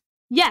crimes?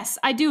 Yes,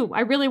 I do.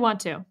 I really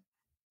want to.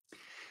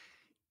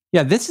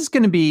 Yeah, this is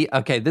going to be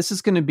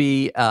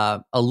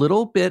a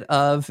little bit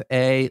of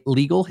a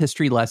legal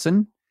history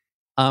lesson,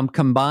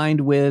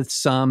 combined with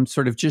some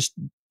sort of just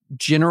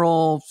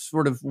general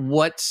sort of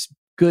what's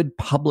good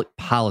public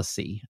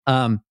policy.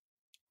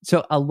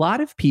 So a lot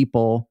of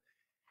people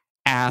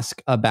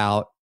ask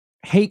about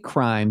hate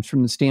crimes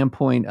from the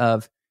standpoint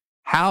of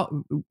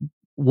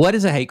what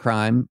is a hate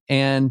crime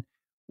and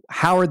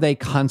how are they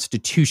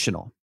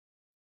constitutional,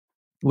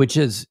 which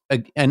is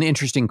an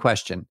interesting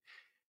question.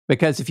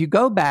 Because if you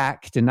go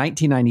back to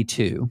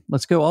 1992,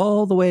 let's go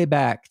all the way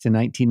back to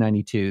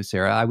 1992,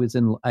 Sarah. I was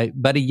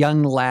but a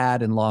young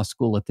lad in law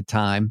school at the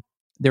time.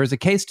 There was a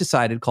case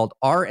decided called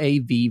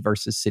R.A.V.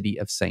 versus City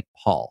of St.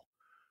 Paul.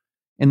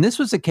 And this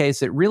was a case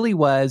that really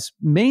was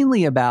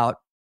mainly about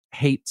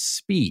hate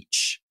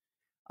speech.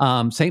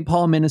 St.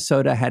 Paul,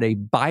 Minnesota had a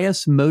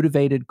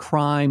bias-motivated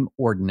crime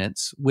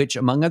ordinance, which,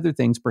 among other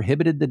things,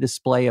 prohibited the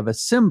display of a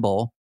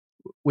symbol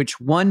which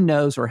one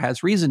knows or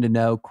has reason to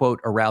know, quote,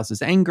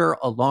 arouses anger,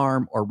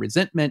 alarm, or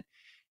resentment,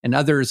 and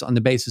others on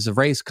the basis of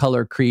race,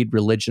 color, creed,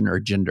 religion, or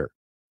gender.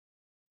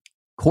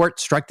 Court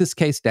struck this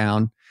case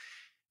down,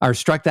 or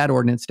struck that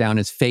ordinance down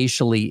as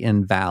facially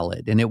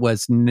invalid, and it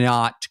was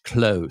not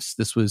close.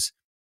 This was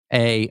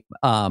a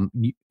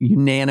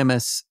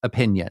unanimous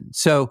opinion.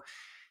 So,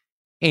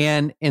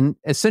 and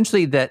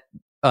essentially that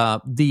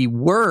the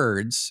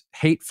words,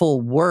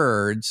 hateful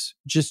words,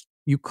 just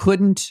you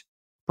couldn't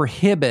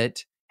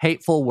prohibit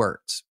hateful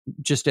words,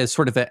 just as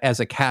sort of as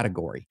a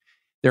category.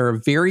 There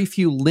are very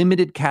few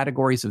limited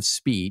categories of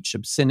speech: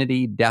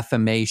 obscenity,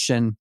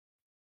 defamation,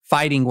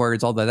 fighting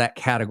words, although that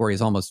category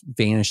is almost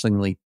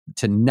vanishingly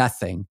to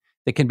nothing,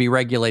 that can be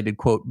regulated,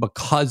 quote,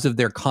 because of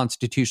their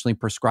constitutionally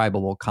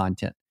prescribable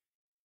content.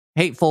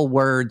 Hateful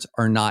words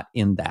are not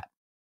in that.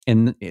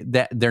 And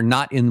that they're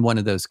not in one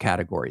of those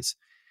categories.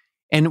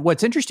 And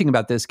what's interesting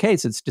about this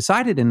case, it's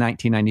decided in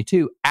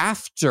 1992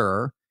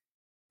 after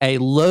a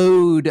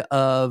load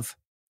of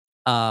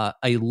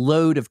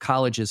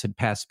colleges had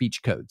passed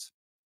speech codes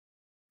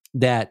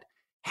that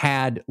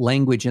had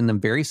language in them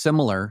very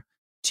similar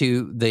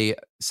to the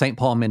St.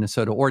 Paul,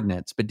 Minnesota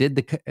ordinance. But did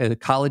the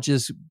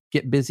colleges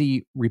get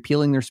busy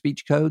repealing their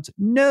speech codes?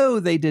 No,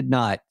 they did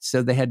not.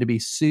 So they had to be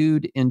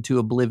sued into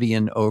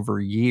oblivion over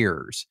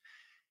years.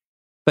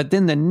 But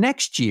then the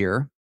next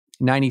year,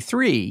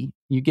 93,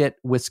 you get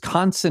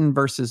Wisconsin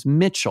versus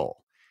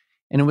Mitchell.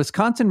 And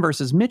Wisconsin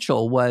versus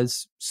Mitchell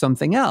was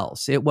something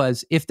else. It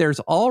was if there's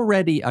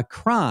already a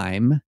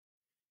crime,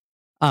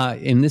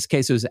 in this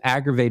case it was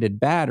aggravated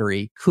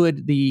battery,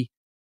 could the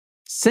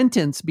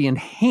sentence be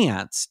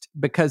enhanced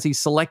because he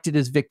selected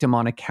his victim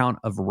on account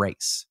of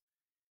race?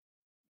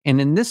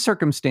 And in this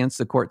circumstance,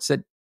 the court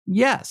said,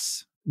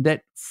 yes,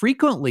 that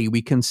frequently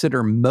we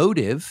consider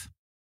motive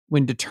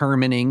when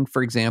determining,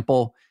 for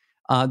example,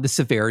 the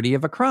severity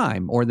of a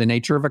crime or the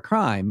nature of a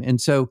crime. And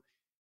so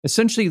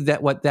essentially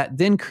what that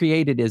then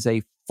created is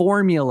a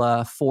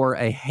formula for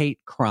a hate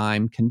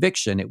crime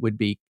conviction. It would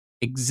be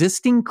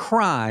existing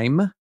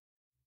crime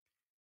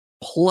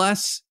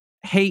plus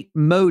hate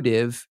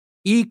motive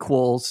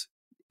equals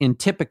in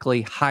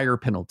typically higher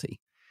penalty.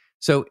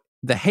 So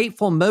the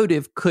hateful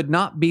motive could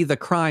not be the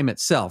crime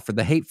itself, or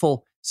the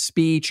hateful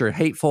speech or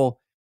hateful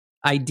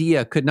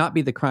idea could not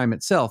be the crime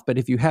itself. But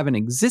if you have an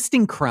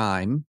existing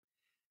crime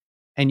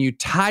and you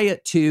tie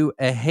it to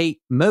a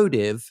hate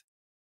motive,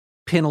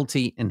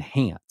 penalty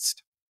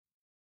enhanced.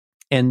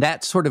 And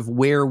that's sort of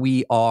where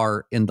we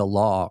are in the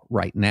law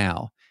right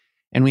now.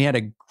 And we had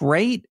a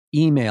great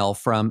email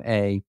from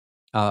a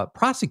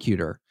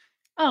prosecutor.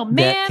 Oh,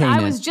 man,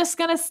 I was just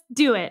going to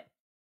do it.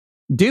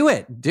 Do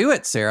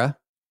it, Sarah.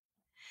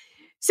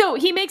 So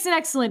he makes an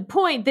excellent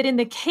point that in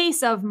the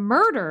case of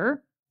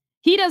murder,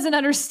 he doesn't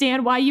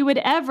understand why you would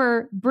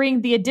ever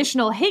bring the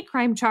additional hate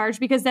crime charge,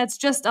 because that's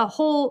just a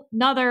whole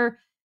nother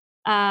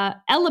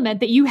element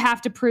that you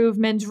have to prove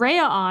mens rea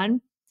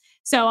on.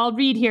 So I'll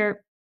read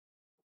here.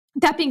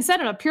 That being said,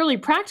 on a purely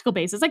practical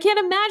basis, I can't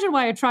imagine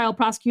why a trial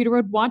prosecutor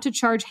would want to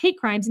charge hate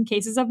crimes in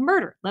cases of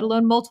murder, let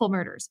alone multiple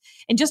murders.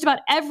 In just about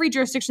every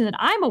jurisdiction that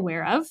I'm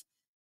aware of,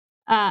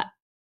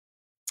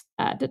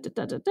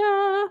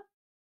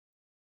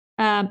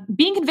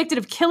 being convicted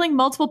of killing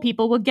multiple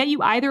people will get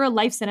you either a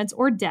life sentence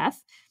or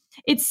death.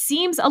 It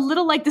seems a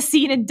little like the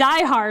scene in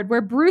Die Hard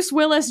where Bruce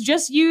Willis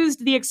just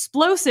used the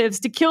explosives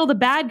to kill the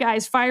bad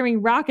guys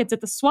firing rockets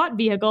at the SWAT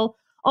vehicle,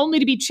 only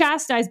to be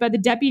chastised by the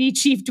Deputy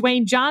Chief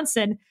Dwayne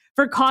Johnson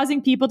for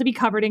causing people to be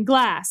covered in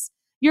glass.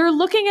 You're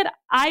looking at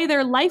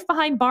either life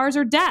behind bars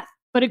or death,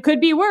 but it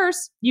could be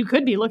worse. You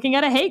could be looking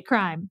at a hate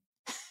crime.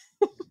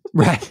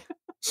 Right.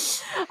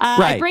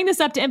 I bring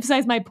this up to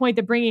emphasize my point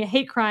that bringing a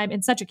hate crime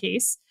in such a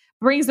case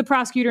brings the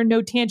prosecutor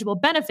no tangible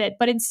benefit,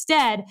 but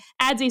instead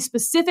adds a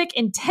specific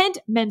intent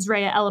mens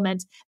rea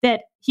element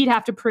that he'd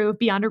have to prove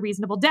beyond a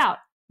reasonable doubt.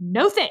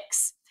 No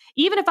thanks.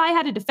 Even if I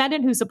had a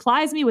defendant who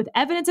supplies me with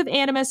evidence of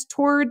animus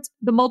towards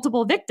the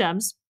multiple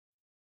victims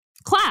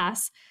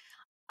class,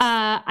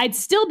 I'd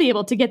still be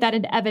able to get that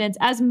into evidence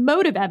as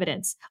motive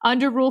evidence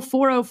under Rule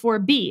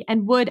 404B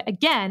and would,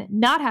 again,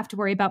 not have to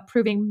worry about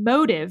proving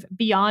motive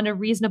beyond a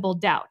reasonable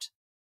doubt.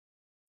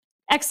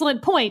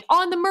 Excellent point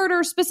on the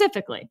murder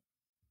specifically.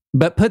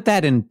 But put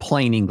that in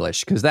plain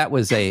English, because that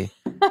was a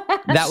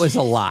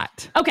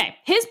lot. Okay.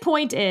 His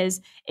point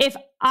is, if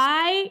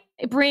I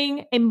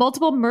bring a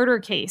multiple murder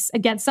case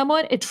against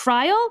someone at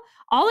trial,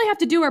 all I have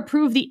to do are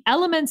prove the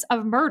elements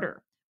of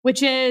murder,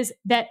 which is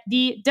that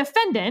the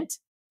defendant,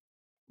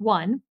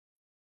 1,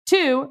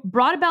 2,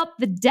 brought about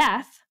the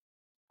death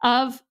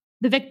of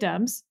the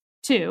victims,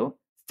 2,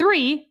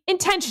 3,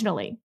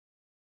 intentionally,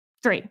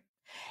 3.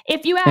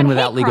 If you add and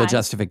without hate legal crimes,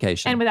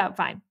 justification. and without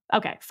fine.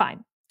 Okay,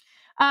 fine.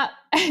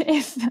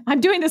 If I'm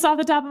doing this off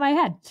the top of my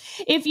head,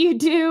 if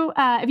you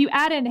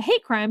add in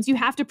hate crimes, you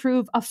have to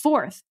prove a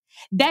 4th,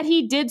 that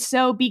he did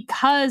so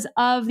because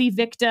of the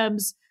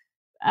victim's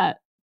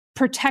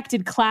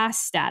protected class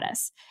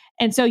status.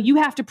 And so you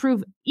have to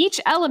prove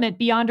each element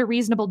beyond a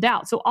reasonable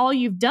doubt. So all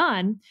you've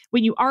done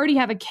when you already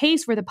have a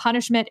case where the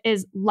punishment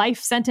is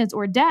life sentence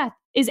or death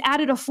is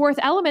added a 4th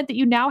element that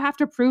you now have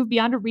to prove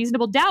beyond a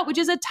reasonable doubt, which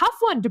is a tough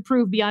one to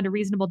prove beyond a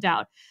reasonable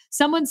doubt.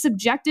 Someone's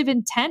subjective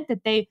intent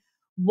that they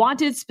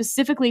wanted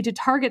specifically to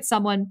target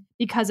someone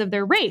because of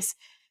their race.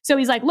 So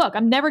he's like, look,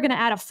 I'm never going to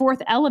add a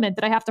 4th element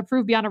that I have to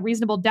prove beyond a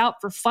reasonable doubt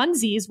for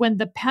funsies when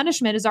the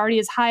punishment is already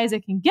as high as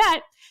it can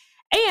get.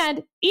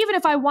 And even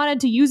if I wanted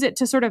to use it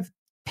to sort of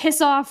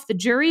piss off the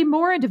jury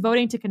more into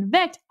voting to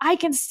convict, I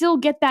can still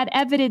get that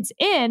evidence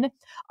in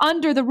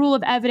under the rule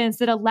of evidence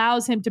that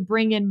allows him to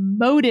bring in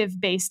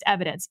motive-based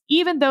evidence.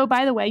 Even though,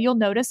 by the way, you'll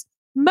notice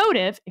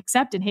motive,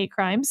 except in hate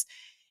crimes,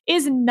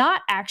 is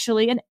not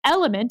actually an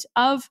element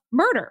of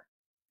murder.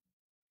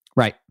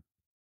 Right.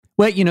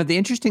 Well, the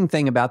interesting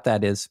thing about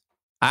that is,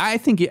 I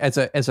think as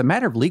a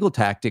matter of legal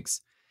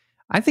tactics,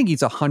 I think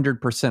he's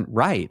 100%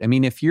 right. I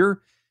mean, if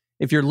you're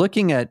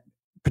looking at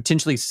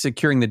potentially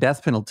securing the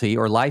death penalty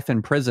or life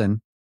in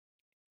prison,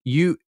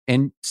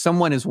 and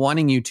someone is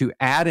wanting you to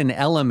add an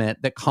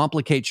element that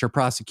complicates your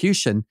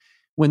prosecution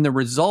when the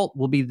result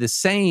will be the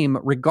same,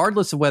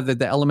 regardless of whether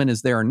the element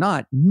is there or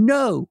not.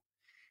 No.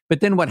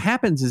 But then what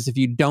happens is if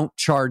you don't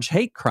charge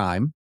hate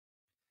crime,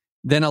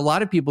 then a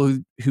lot of people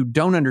who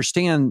don't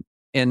understand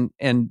and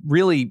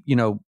really,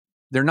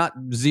 they're not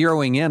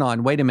zeroing in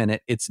on, wait a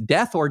minute, it's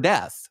death or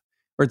death,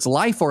 or it's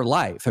life or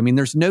life. I mean,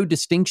 there's no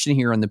distinction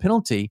here on the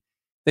penalty.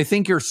 They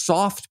think you're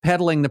soft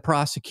pedaling the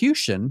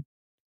prosecution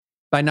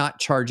by not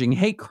charging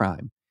hate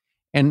crime.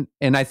 And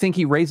I think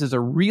he raises a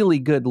really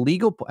good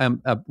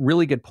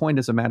point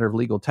as a matter of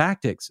legal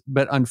tactics.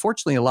 But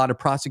unfortunately, a lot of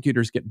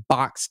prosecutors get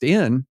boxed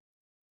in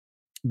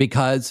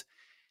because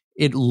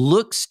it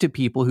looks to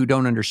people who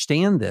don't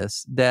understand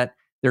this that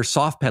they're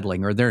soft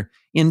pedaling or they're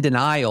in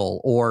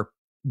denial or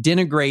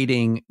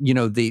denigrating,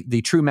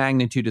 the true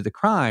magnitude of the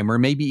crime, or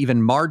maybe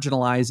even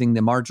marginalizing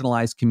the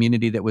marginalized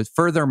community that was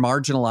further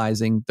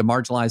marginalizing the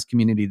marginalized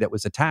community that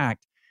was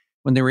attacked,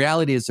 when the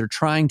reality is they're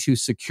trying to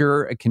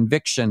secure a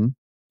conviction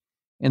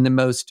in the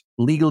most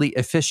legally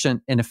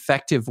efficient and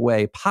effective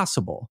way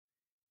possible.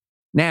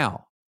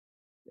 Now,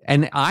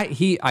 and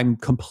I'm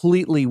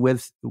completely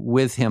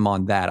with him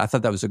on that. I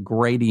thought that was a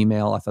great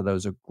email. I thought that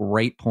was a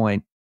great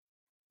point.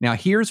 Now,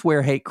 here's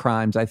where hate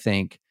crimes, I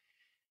think,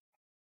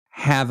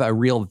 have a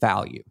real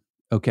value,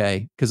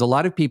 okay? Because a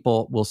lot of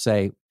people will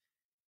say,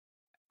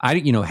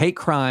 hate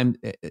crime,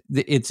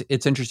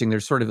 it's interesting.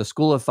 There's sort of a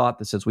school of thought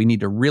that says we need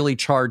to really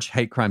charge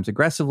hate crimes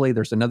aggressively.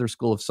 There's another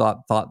school of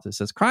thought that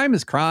says crime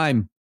is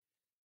crime.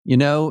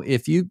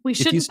 If you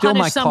shouldn't steal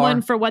punish my someone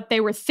car, for what they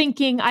were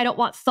thinking. I don't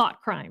want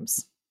thought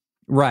crimes.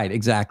 Right,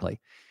 exactly.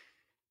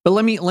 But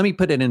let me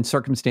put it in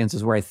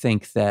circumstances where I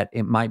think that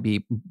it might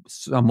be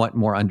somewhat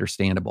more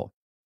understandable.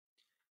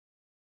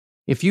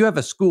 If you have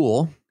a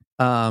school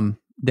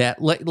that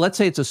let's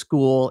say it's a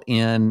school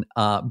in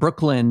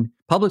Brooklyn,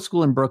 public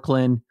school in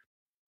Brooklyn,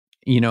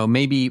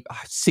 maybe a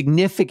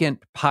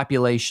significant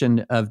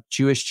population of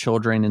Jewish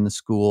children in the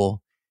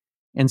school,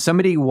 and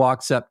somebody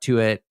walks up to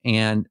it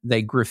and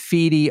they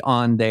graffiti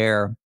on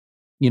there,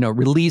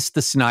 release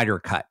the Snyder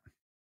Cut.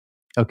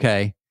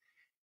 Okay.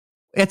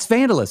 It's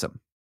vandalism.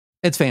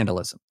 It's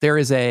vandalism.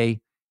 They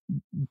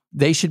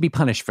should be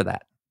punished for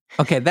that.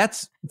 Okay.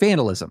 That's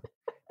vandalism.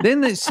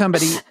 Then there's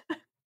somebody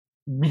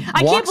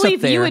I can't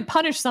believe you would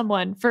punish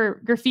someone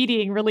for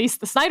graffitiing release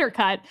the Snyder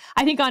Cut.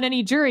 I think on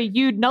any jury,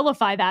 you'd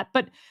nullify that.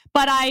 But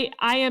I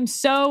am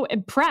so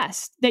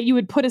impressed that you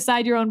would put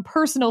aside your own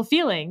personal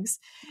feelings.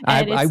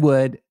 I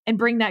would. And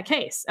bring that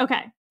case.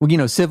 Okay.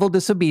 Well, civil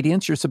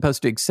disobedience, you're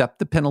supposed to accept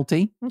the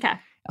penalty. Okay.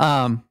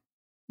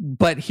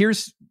 But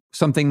here's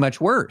something much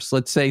worse.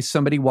 Let's say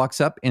somebody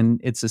walks up and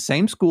it's the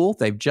same school.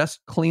 They've just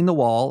cleaned the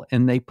wall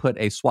and they put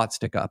a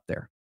swastika up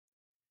there.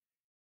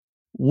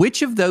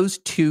 Which of those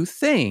two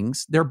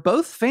things, they're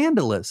both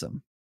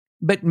vandalism,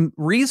 but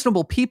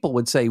reasonable people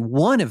would say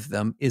one of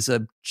them is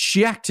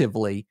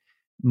objectively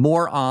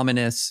more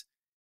ominous,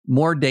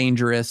 more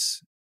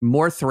dangerous,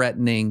 more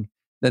threatening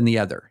than the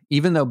other,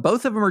 even though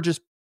both of them are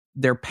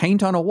they're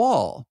paint on a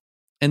wall.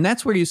 And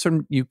that's where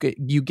you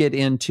get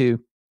into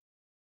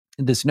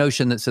this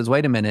notion that says,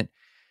 wait a minute,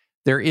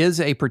 there is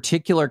a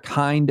particular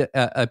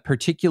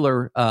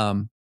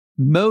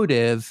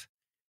motive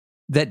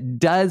that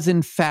does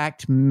in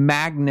fact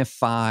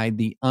magnify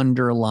the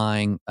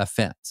underlying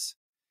offense.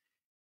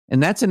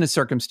 And that's in a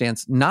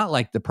circumstance not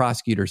like the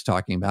prosecutor's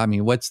talking about. I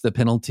mean, what's the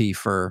penalty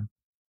for,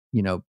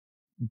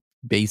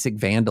 basic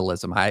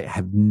vandalism? I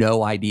have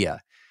no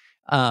idea.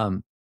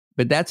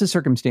 But that's a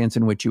circumstance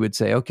in which you would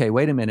say, okay,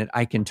 wait a minute,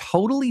 I can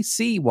totally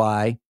see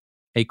why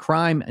a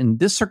crime in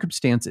this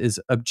circumstance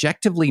is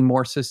objectively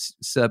more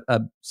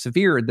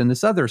severe than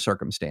this other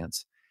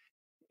circumstance.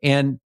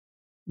 And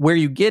where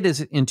you get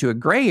into a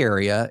gray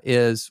area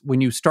is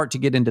when you start to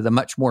get into the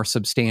much more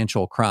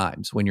substantial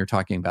crimes, when you're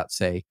talking about,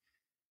 say,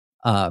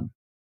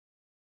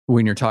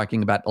 when you're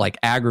talking about like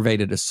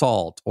aggravated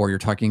assault, or you're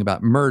talking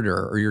about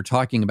murder, or you're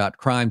talking about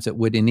crimes that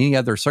would in any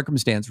other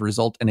circumstance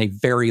result in a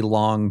very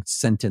long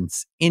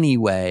sentence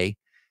anyway.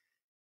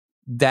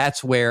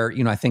 That's where,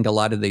 I think a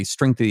lot of the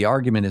strength of the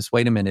argument is,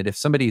 wait a minute, if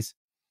somebody's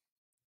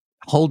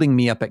holding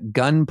me up at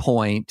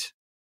gunpoint,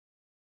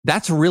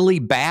 that's really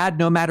bad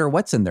no matter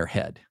what's in their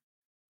head.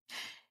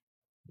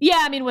 Yeah,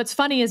 I mean, what's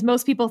funny is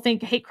most people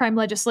think hate crime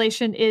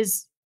legislation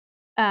is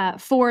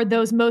for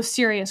those most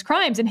serious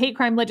crimes, and hate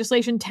crime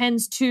legislation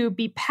tends to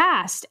be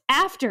passed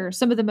after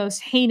some of the most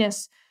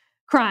heinous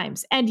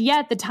crimes. And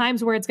yet the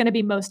times where it's going to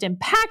be most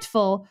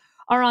impactful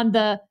are on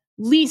the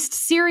least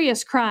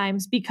serious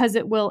crimes, because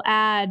it will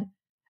add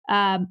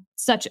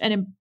such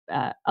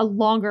a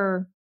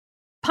longer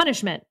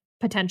punishment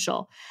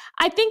potential.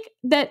 I think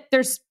that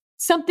there's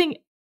something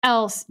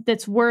else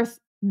that's worth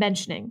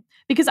mentioning,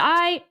 because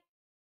I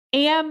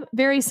am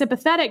very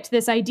sympathetic to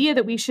this idea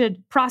that we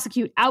should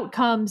prosecute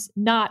outcomes,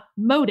 not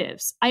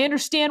motives. I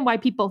understand why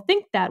people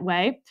think that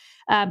way.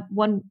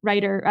 One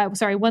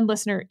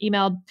listener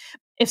emailed,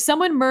 if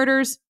someone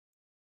murders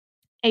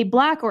a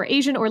Black or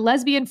Asian or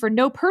lesbian for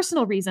no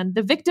personal reason,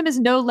 the victim is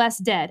no less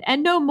dead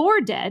and no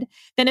more dead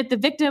than if the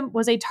victim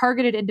was a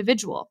targeted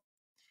individual.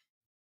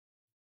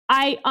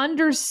 I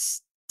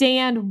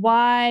understand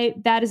why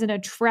that is an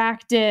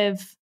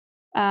attractive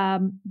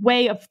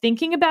way of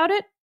thinking about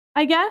it,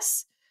 I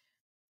guess.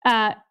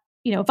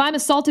 If I'm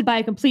assaulted by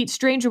a complete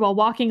stranger while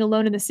walking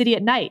alone in the city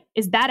at night,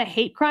 is that a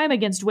hate crime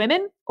against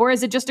women, or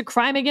is it just a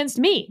crime against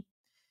me?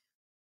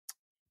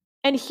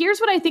 And here's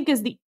what I think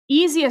is the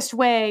easiest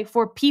way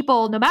for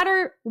people, no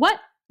matter what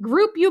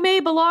group you may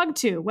belong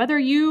to, whether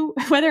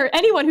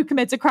anyone who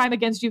commits a crime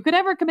against you could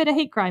ever commit a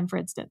hate crime, for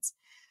instance,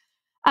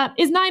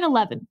 is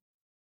 9/11.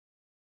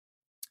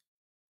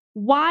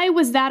 Why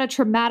was that a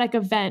traumatic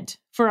event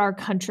for our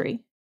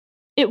country?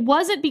 It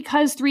wasn't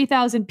because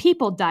 3,000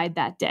 people died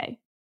that day.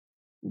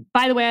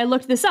 By the way, I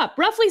looked this up.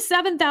 Roughly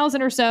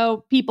 7,000 or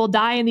so people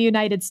die in the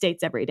United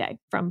States every day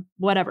from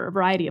whatever, a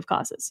variety of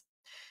causes.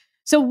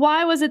 So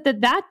why was it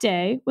that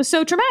day was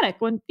so traumatic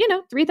when,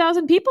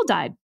 3,000 people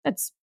died?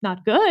 That's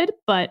not good,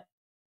 but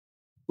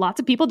lots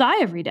of people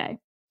die every day.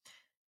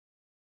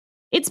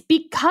 It's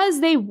because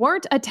they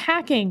weren't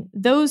attacking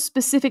those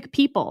specific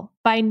people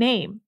by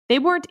name. They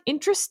weren't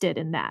interested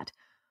in that.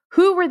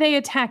 Who were they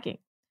attacking?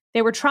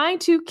 They were trying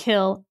to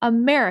kill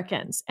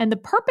Americans. And the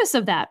purpose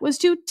of that was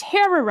to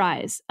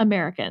terrorize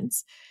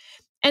Americans.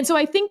 And so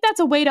I think that's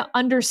a way to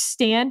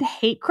understand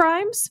hate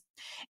crimes,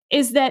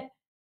 is that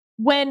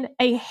when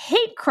a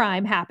hate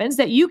crime happens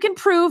that you can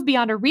prove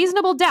beyond a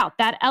reasonable doubt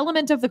that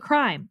element of the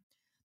crime,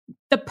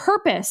 the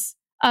purpose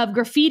of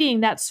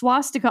graffitiing that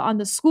swastika on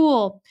the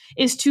school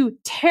is to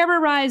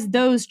terrorize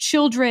those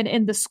children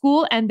in the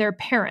school and their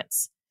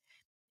parents.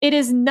 It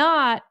is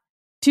not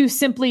to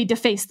simply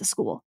deface the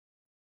school.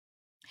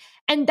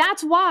 And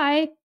that's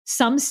why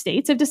some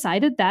states have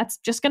decided that's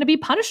just going to be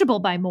punishable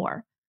by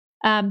more,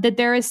 that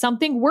there is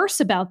something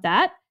worse about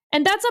that.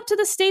 And that's up to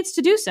the states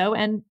to do so.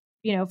 And,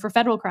 for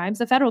federal crimes,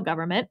 the federal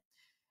government.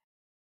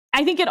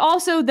 I think it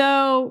also,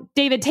 though,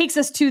 David, takes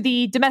us to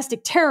the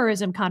domestic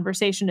terrorism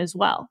conversation as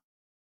well.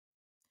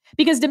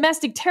 Because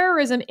domestic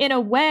terrorism, in a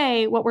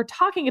way, what we're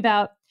talking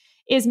about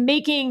is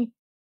making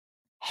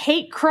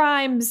hate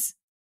crimes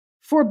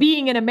for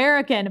being an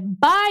American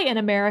by an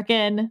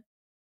American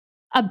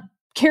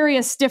carry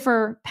a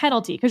stiffer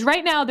penalty. Because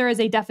right now there is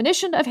a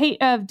definition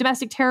of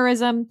domestic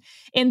terrorism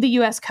in the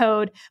US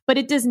Code, but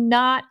it is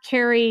not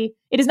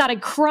a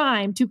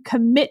crime to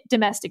commit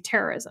domestic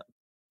terrorism.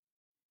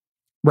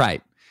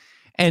 Right.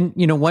 And,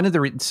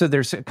 so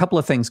there's a couple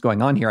of things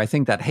going on here. I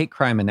think that hate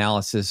crime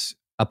analysis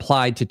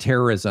applied to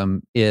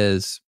terrorism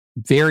is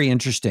very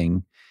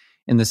interesting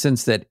in the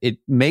sense that it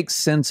makes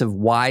sense of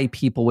why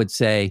people would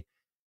say,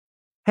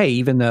 hey,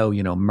 even though,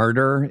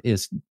 murder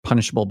is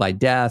punishable by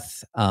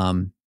death,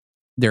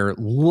 there are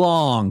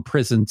long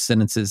prison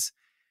sentences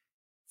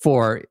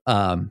for,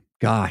 after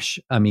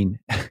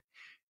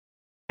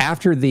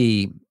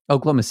the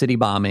Oklahoma City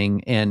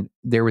bombing, and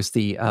there was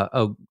the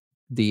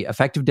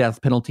Effective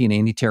Death Penalty and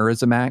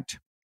Anti-Terrorism Act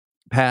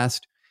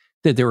passed,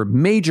 that there were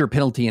major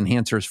penalty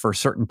enhancers for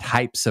certain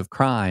types of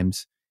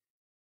crimes,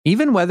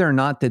 even whether or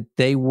not that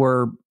they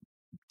were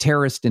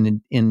terrorist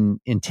in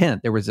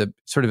intent. There was a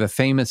sort of a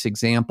famous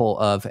example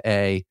of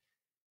a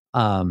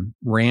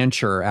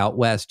rancher out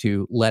west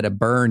who let a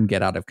burn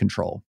get out of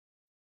control,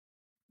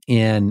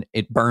 and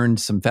it burned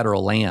some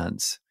federal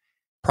lands.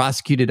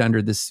 Prosecuted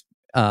under this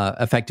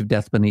Effective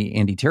Death Penalty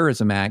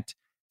Anti-Terrorism Act,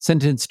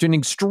 sentenced to an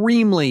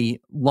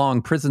extremely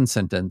long prison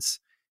sentence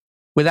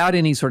without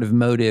any sort of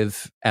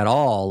motive at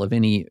all of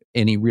any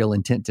real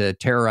intent to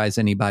terrorize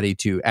anybody,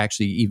 to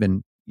actually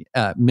even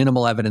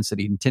minimal evidence that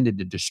he intended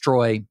to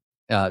destroy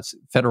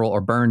federal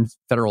or burn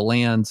federal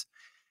lands.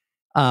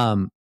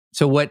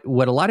 So what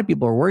a lot of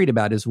people are worried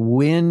about is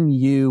when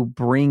you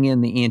bring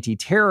in the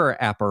anti-terror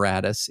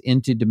apparatus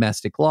into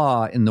domestic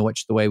law in the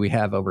way we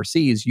have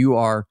overseas,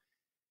 you're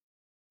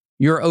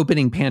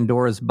opening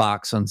Pandora's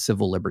box on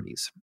civil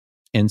liberties.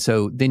 And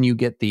so then you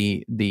get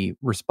the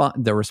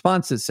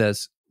response that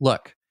says,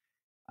 look,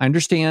 I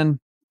understand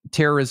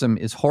terrorism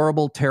is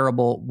horrible,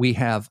 terrible. We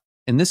have,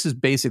 and this is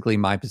basically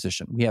my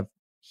position, we have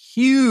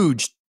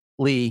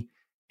hugely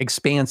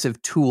expansive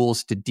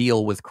tools to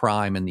deal with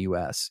crime in the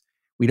US.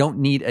 We don't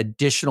need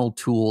additional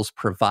tools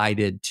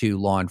provided to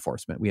law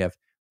enforcement. We have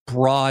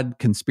broad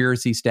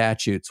conspiracy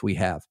statutes. We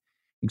have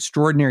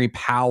extraordinary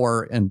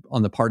power and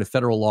on the part of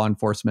federal law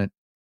enforcement.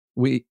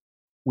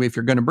 If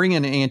you're going to bring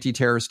in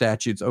anti-terror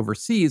statutes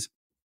overseas,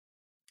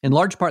 in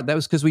large part that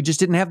was because we just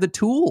didn't have the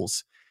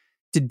tools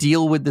to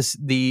deal with this.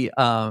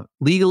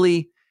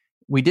 Legally,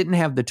 we didn't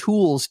have the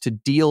tools to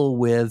deal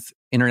with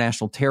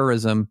international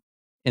terrorism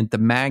at the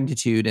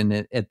magnitude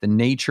and at the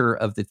nature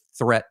of the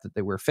threat that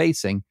they were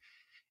facing.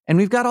 And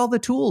we've got all the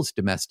tools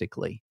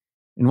domestically.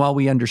 And while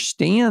we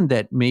understand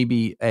that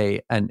maybe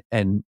a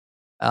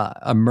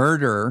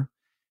murder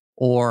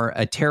or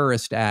a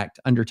terrorist act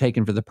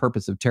undertaken for the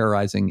purpose of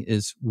terrorizing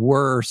is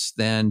worse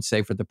than,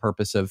 say, for the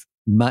purpose of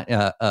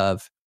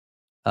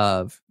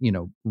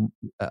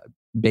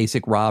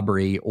basic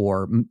robbery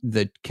or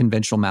the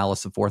conventional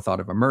malice aforethought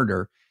of a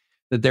murder,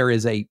 that there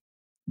is a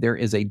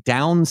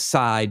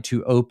downside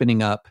to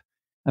opening up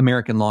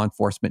American law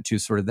enforcement to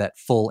sort of that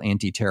full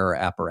anti-terror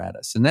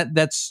apparatus. And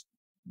that's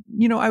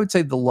I would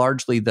say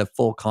largely the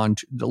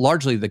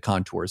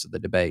contours of the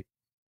debate.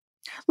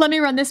 Let me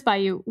run this by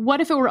you.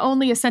 What if it were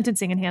only a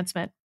sentencing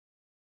enhancement?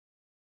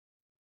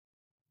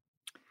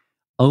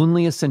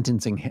 Only a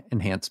sentencing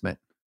enhancement.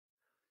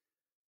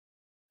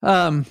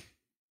 I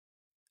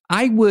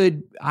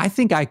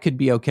think I could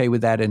be okay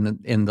with that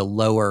in the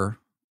lower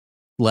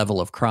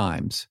level of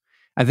crimes.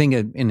 I think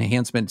an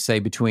enhancement, say,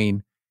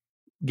 between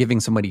giving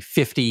somebody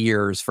 50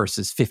 years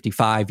versus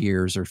 55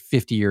 years, or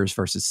 50 years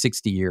versus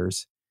 60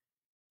 years,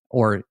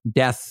 or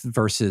death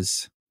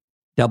versus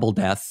double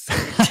death.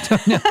 I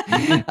don't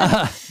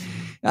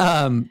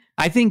know.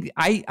 I think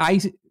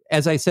I,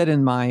 as I said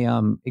in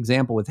my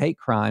example with hate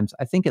crimes,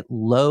 I think at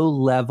low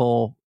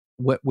level,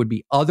 what would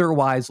be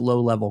otherwise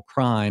low level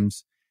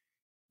crimes,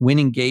 when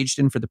engaged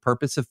in for the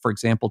purpose of, for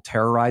example,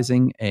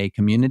 terrorizing a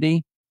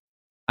community,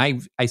 I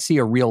see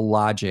a real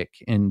logic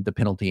in the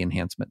penalty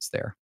enhancements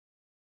there.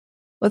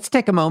 Let's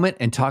take a moment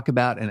and talk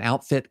about an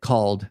outfit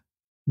called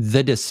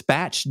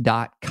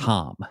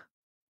thedispatch.com.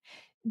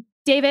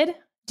 David,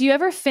 do you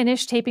ever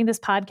finish taping this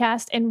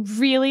podcast and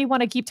really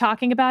want to keep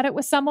talking about it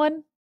with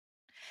someone?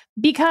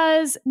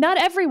 Because not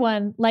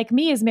everyone, like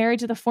me, is married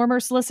to the former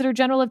Solicitor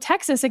General of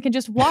Texas and can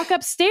just walk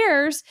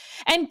upstairs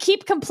and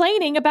keep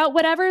complaining about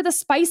whatever the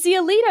spicy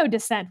Alito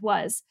dissent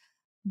was.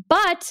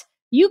 But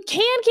you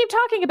can keep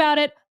talking about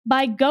it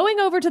by going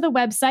over to the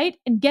website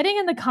and getting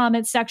in the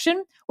comments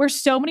section where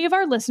so many of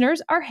our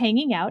listeners are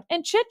hanging out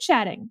and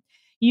chit-chatting.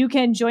 You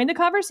can join the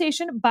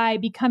conversation by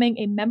becoming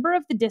a member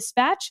of the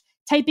Dispatch,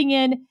 typing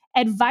in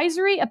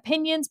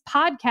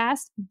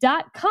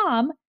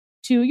advisoryopinionspodcast.com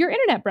to your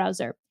internet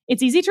browser.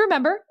 It's easy to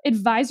remember,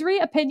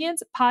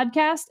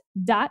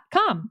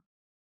 advisoryopinionspodcast.com.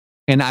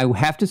 And I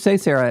have to say,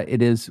 Sarah,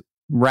 it is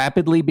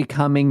rapidly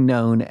becoming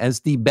known as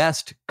the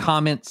best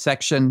comment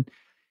section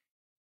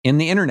in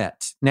the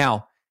internet.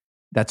 Now,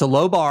 that's a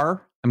low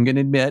bar. I'm going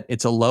to admit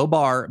it's a low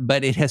bar,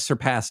 but it has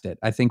surpassed it.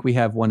 I think we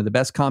have one of the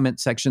best comment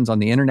sections on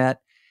the internet.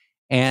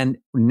 And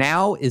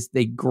now is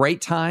the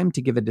great time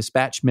to give a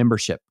Dispatch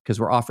membership because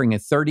we're offering a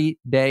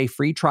 30-day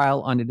free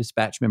trial on a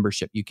Dispatch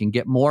membership. You can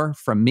get more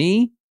from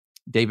me,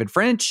 David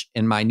French,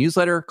 in my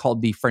newsletter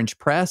called The French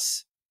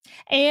Press.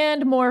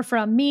 And more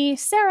from me,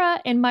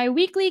 Sarah, in my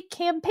weekly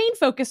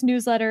campaign-focused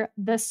newsletter,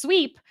 The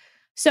Sweep.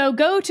 So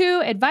go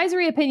to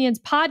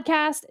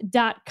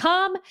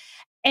advisoryopinionspodcast.com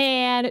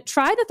and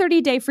try the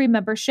 30-day free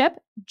membership,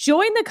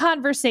 join the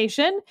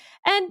conversation,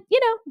 and,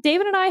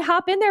 David and I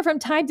hop in there from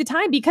time to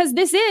time because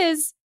this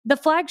is the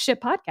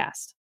flagship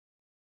podcast.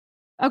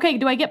 Okay,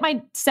 do I get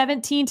my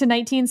 17 to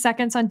 19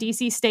 seconds on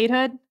DC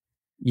statehood?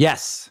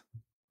 Yes.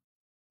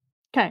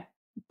 Okay.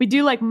 We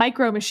do like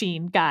Micro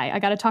Machine guy. I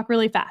got to talk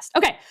really fast.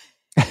 Okay.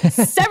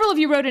 Several of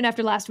you wrote in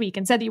after last week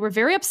and said that you were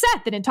very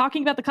upset that in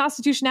talking about the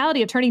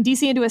constitutionality of turning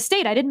DC into a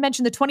state, I didn't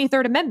mention the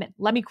 23rd Amendment.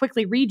 Let me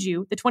quickly read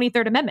you the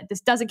 23rd Amendment. This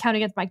doesn't count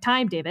against my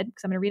time, David,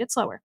 because I'm going to read it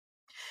slower.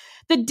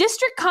 The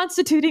district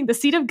constituting the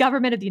seat of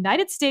government of the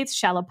United States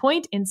shall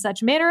appoint in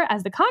such manner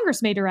as the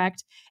Congress may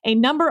direct a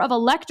number of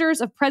electors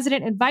of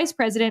president and vice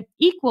president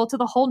equal to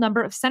the whole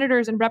number of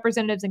senators and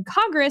representatives in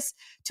Congress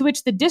to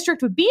which the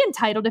district would be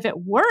entitled if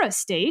it were a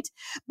state,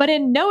 but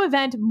in no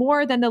event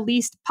more than the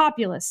least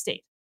populous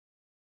state.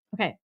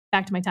 Okay,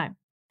 back to my time.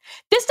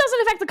 This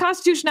doesn't affect the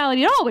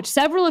constitutionality at all, which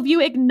several of you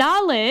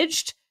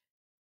acknowledged.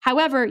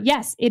 However,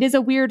 yes, it is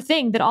a weird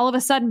thing that all of a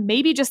sudden,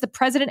 maybe just the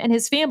president and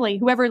his family,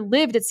 whoever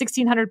lived at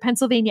 1600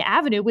 Pennsylvania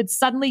Avenue, would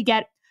suddenly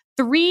get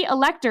 3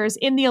 electors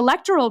in the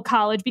Electoral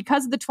College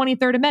because of the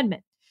 23rd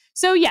Amendment.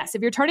 So yes,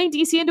 if you're turning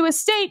DC into a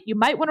state, you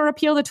might want to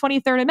repeal the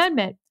 23rd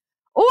Amendment.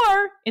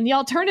 Or, in the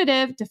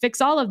alternative, to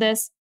fix all of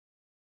this,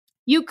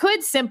 you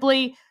could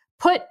simply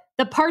put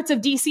the parts of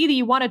DC that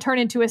you want to turn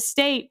into a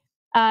state,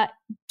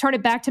 turn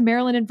it back to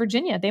Maryland and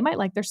Virginia. They might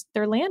like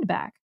their land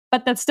back,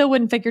 but that still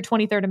wouldn't fix your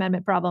 23rd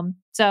Amendment problem.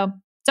 So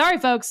sorry,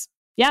 folks.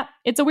 Yeah,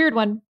 it's a weird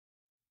one.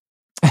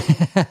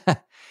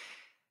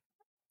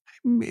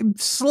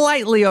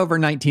 Slightly over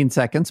 19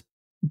 seconds,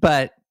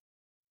 but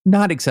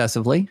not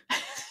excessively.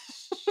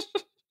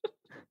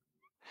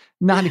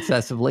 Not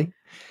excessively.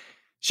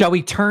 Shall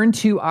we turn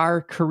to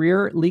our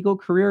legal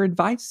career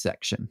advice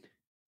section?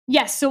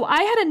 Yes. So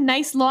I had a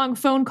nice long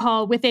phone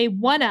call with a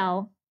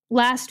 1L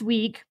last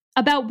week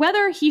about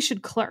whether he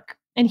should clerk.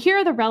 And here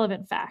are the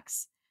relevant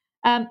facts.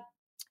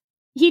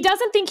 He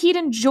doesn't think he'd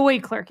enjoy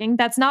clerking.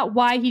 That's not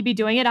why he'd be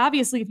doing it.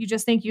 Obviously, if you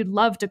just think you'd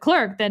love to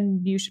clerk, then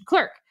you should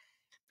clerk.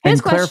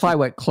 And clarify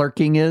what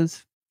clerking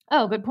is.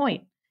 Oh, good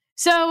point.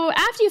 So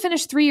after you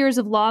finish 3 years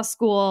of law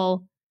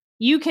school,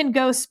 you can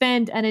go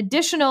spend an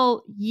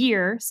additional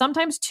year,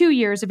 sometimes 2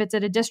 years if it's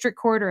at a district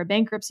court or a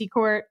bankruptcy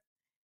court,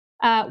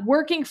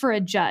 working for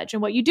a judge.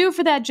 And what you do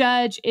for that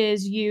judge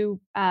is you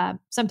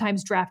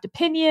sometimes draft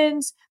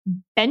opinions,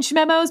 bench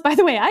memos. By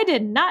the way, I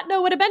did not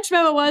know what a bench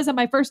memo was on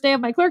my first day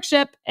of my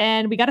clerkship.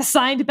 And we got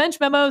assigned bench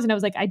memos. And I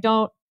was like,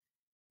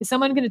 is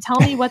someone going to tell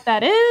me what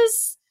that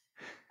is?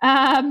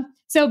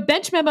 So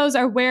bench memos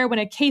are where when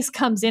a case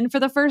comes in for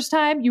the first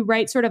time, you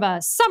write sort of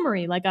a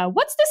summary, like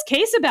what's this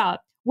case about?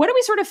 What are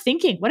we sort of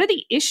thinking? What are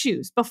the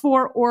issues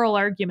before oral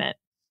argument?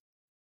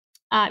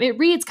 It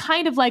reads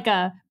kind of like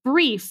a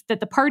brief that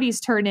the parties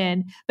turn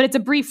in, but it's a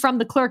brief from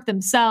the clerk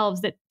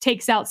themselves that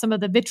takes out some of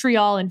the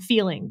vitriol and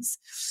feelings.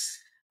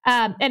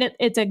 And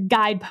it's a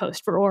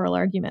guidepost for oral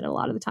argument a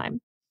lot of the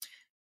time.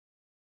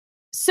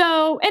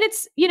 So, and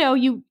it's,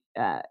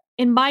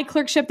 in my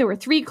clerkship, there were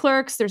 3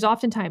 clerks. There's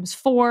oftentimes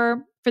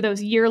 4 for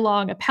those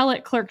year-long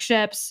appellate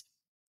clerkships.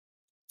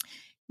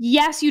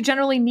 Yes, you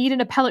generally need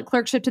an appellate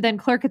clerkship to then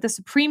clerk at the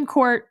Supreme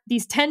Court.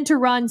 These tend to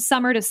run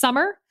summer to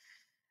summer.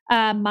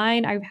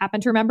 Mine, I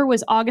happen to remember,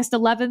 was August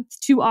 11th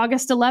to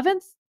August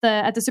 11th.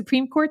 At the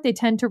Supreme Court, they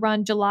tend to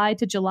run July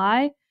to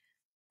July.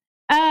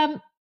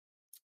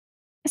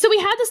 So we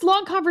had this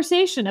long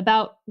conversation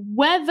about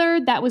whether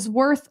that was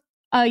worth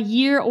a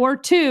year or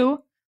 2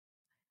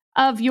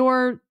 of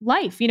your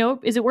life.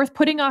 Is it worth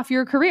putting off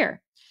your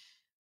career?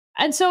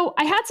 And so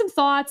I had some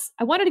thoughts.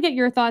 I wanted to get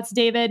your thoughts,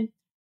 David.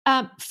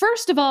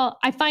 First of all,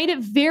 I find it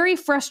very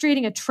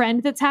frustrating, a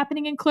trend that's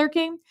happening in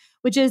clerking,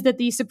 which is that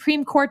the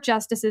Supreme Court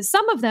justices,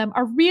 some of them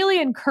are really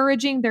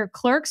encouraging their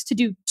clerks to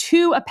do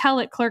 2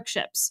 appellate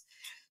clerkships.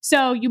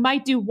 So you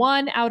might do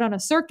 1 out on a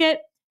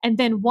circuit and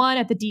then 1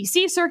 at the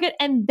DC circuit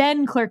and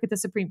then clerk at the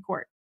Supreme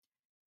Court.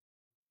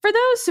 For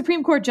those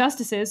Supreme Court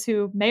justices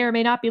who may or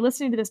may not be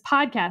listening to this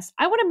podcast,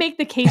 I want to make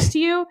the case to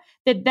you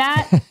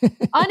that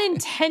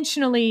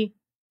unintentionally,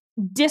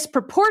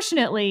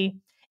 disproportionately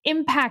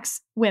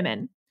impacts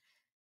women.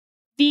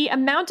 The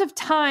amount of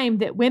time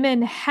that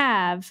women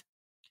have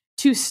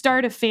to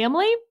start a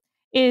family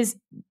is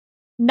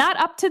not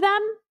up to them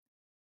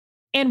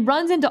and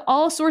runs into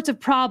all sorts of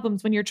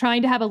problems when you're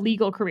trying to have a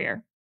legal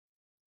career.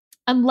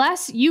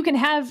 Unless you can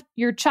have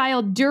your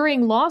child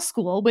during law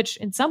school, which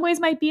in some ways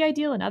might be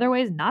ideal, in other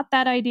ways not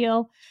that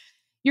ideal,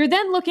 you're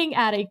then looking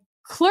at a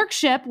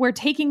clerkship where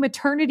taking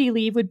maternity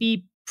leave would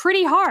be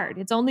pretty hard.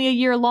 It's only a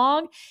year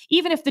long.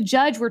 Even if the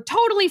judge were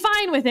totally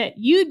fine with it,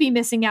 you'd be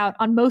missing out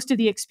on most of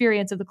the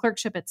experience of the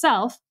clerkship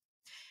itself.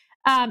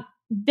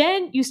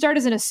 Then you start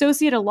as an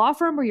associate at a law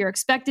firm where you're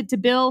expected to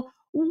bill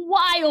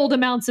wild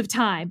amounts of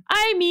time.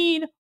 I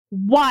mean,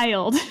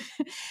 wild.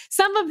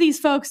 Some of these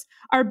folks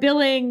are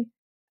billing,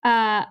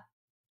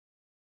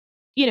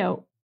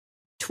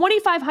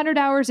 2,500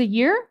 hours a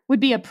year would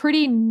be a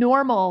pretty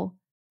normal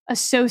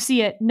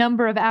associate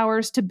number of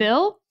hours to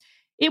bill.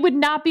 It would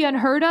not be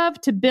unheard of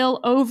to bill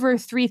over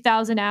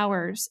 3,000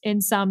 hours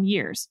in some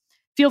years.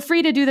 Feel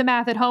free to do the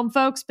math at home,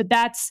 folks, but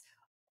that's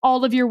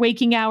all of your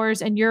waking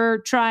hours, and you're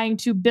trying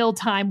to bill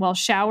time while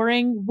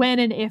showering when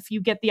and if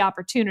you get the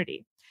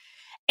opportunity.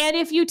 And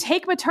if you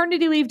take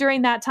maternity leave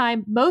during that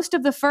time, most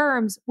of the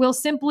firms will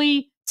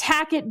simply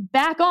tack it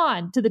back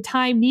on to the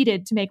time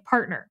needed to make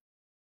partner.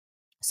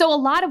 So a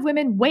lot of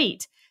women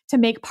wait to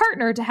make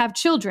partner to have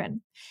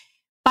children.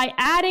 By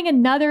adding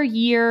another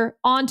year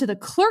onto the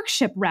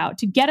clerkship route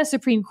to get a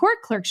Supreme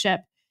Court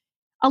clerkship,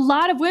 a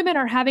lot of women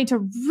are having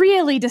to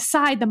really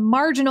decide the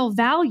marginal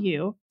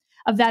value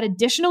of that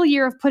additional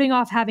year of putting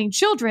off having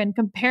children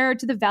compared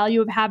to the value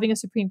of having a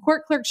Supreme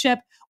Court clerkship.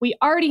 We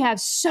already have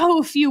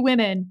so few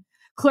women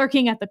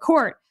clerking at the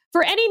court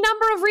for any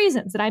number of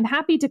reasons that I'm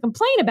happy to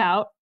complain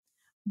about.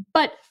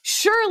 But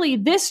surely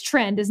this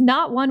trend is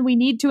not one we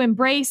need to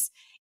embrace.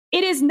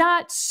 It is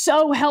not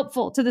so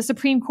helpful to the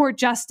Supreme Court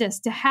justice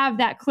to have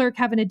that clerk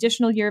have an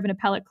additional year of an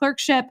appellate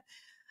clerkship.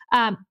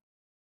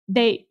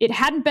 It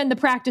hadn't been the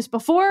practice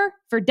before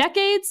for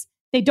decades.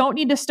 They don't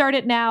need to start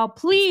it now.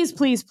 Please,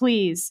 please,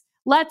 please,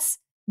 let's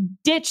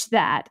ditch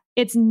that.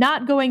 It's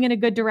not going in a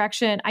good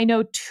direction. I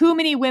know too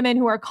many women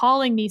who are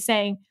calling me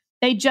saying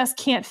they just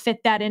can't fit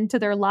that into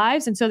their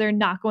lives, and so they're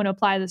not going to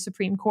apply to the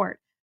Supreme Court.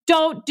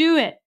 Don't do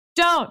it.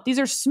 Don't. These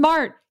are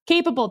smart,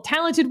 capable,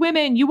 talented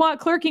women you want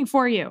clerking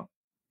for you.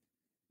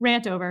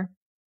 Rant over.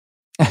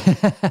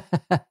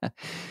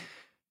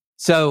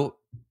 So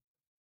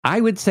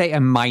I would say a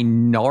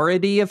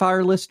minority of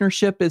our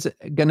listenership is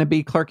going to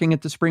be clerking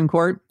at the Supreme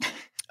Court.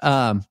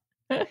 A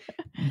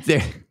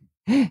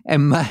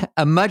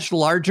much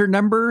larger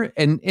number.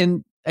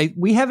 And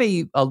we have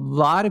a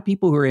lot of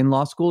people who are in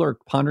law school or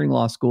pondering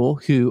law school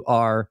who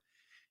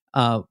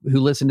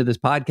listen to this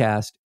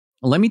podcast.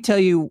 Let me tell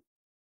you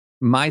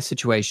my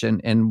situation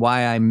and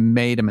why I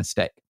made a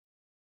mistake.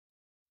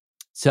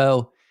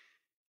 So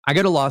I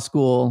go to law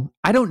school.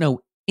 I don't know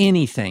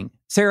anything.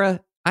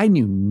 Sarah, I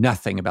knew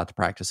nothing about the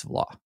practice of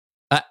law.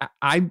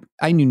 I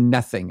knew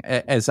nothing.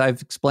 As I've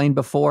explained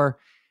before,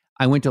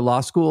 I went to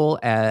law school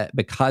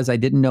because I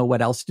didn't know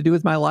what else to do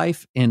with my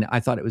life. And I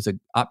thought it was an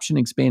option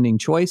expanding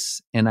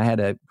choice. And I had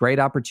a great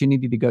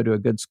opportunity to go to a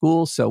good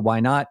school. So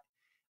why not?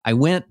 I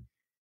went.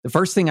 The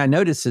first thing I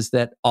noticed is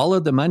that all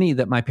of the money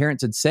that my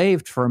parents had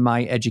saved for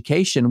my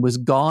education was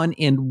gone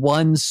in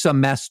one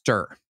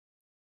semester.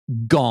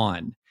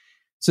 Gone.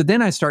 So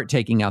then I start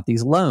taking out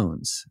these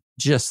loans,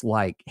 just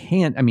loan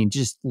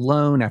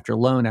after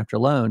loan after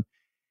loan.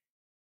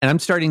 And I'm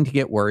starting to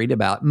get worried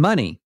about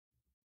money.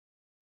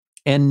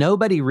 And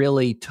nobody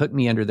really took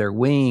me under their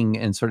wing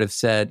and sort of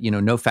said,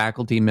 no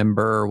faculty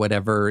member or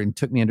whatever, and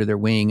took me under their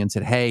wing and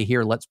said, hey,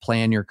 here, let's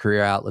plan your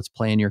career out. Let's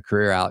plan your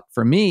career out.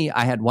 For me,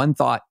 I had one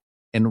thought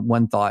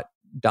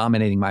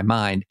dominating my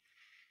mind.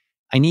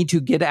 I need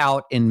to get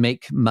out and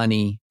make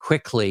money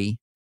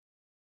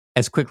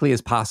as quickly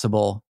as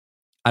possible.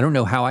 I don't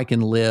know how I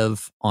can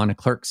live on a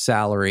clerk's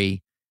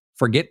salary.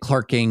 Forget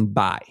clerking,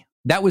 bye.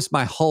 That was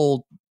my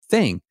whole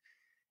thing.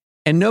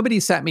 And nobody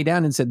sat me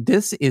down and said,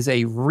 this is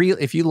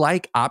if you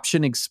like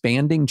option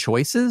expanding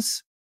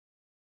choices,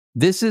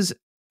 this is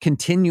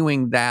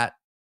continuing that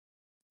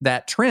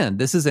trend.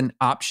 This is an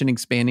option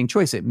expanding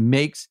choice. It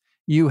makes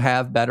you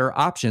have better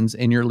options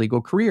in your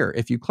legal career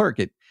if you clerk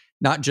it,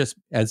 not just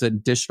as an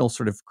additional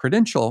sort of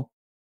credential.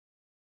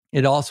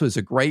 It also is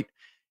a great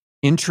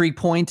entry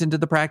point into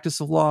the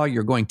practice of law.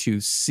 You're going to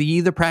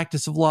see the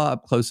practice of law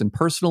up close and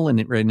personal and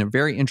in a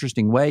very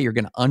interesting way. You're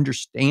going to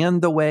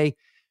understand the way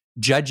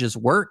judges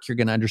work. You're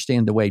going to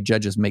understand the way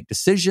judges make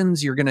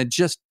decisions.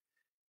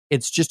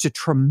 It's just a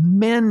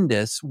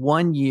tremendous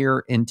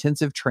 1-year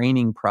intensive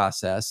training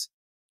process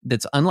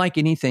that's unlike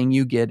anything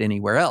you get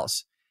anywhere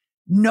else.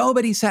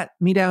 Nobody sat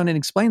me down and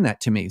explained that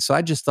to me. So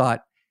I just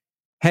thought,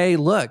 hey,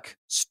 look,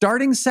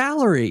 starting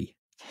salary.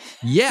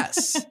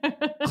 Yes.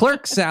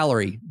 Clerk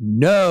salary.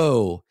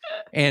 No.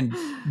 And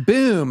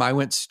boom, I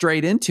went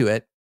straight into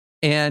it.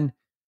 And,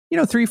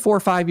 3, 4,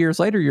 5 years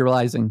later, you're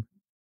realizing,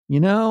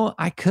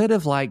 I could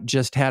have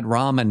just had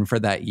ramen for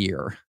that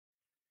year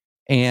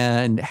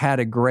and had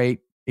a great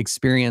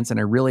experience. And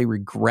I really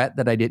regret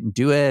that I didn't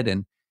do it.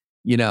 And,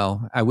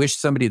 I wish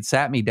somebody had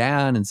sat me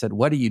down and said,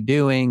 what are you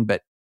doing?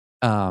 But,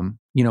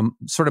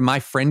 sort of my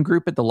friend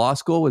group at the law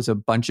school was a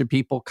bunch of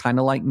people kind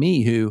of like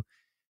me who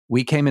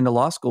we came into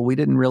law school. We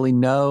didn't really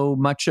know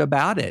much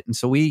about it. And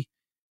so we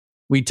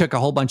took a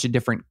whole bunch of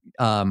different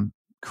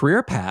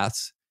career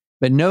paths,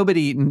 but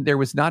there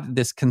was not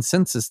this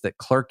consensus that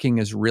clerking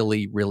is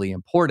really, really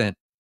important.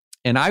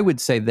 And I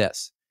would say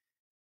this,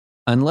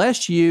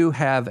 unless you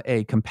have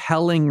a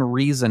compelling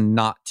reason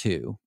not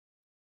to,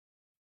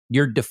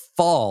 your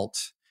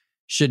default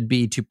should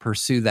be to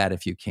pursue that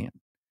if you can.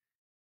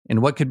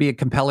 And what could be a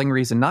compelling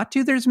reason not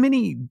to? There's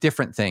many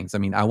different things. I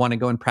mean, I want to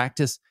go and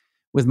practice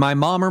with my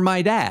mom or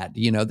my dad.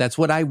 That's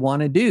what I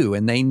want to do,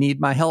 and they need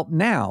my help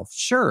now.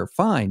 Sure,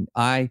 fine.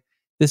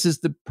 This is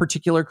the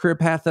particular career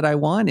path that I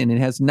want, and it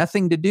has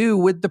nothing to do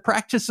with the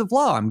practice of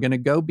law. I'm going to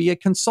go be a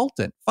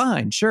consultant.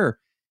 Fine, sure.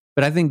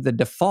 But I think the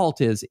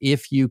default is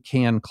if you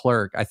can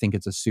clerk, I think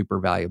it's a super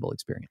valuable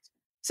experience.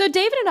 So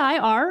David and I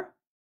are,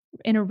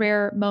 in a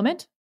rare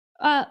moment,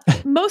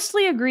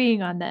 mostly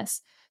agreeing on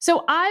this.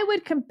 So I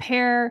would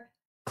compare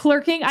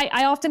clerking.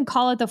 I often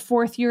call it the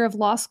fourth year of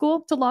law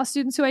school to law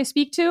students who I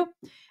speak to.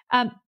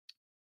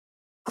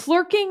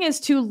 Clerking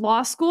is to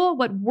law school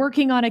what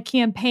working on a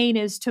campaign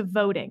is to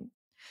voting.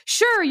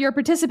 Sure, you're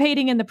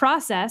participating in the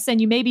process and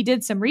you maybe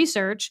did some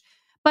research,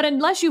 but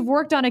unless you've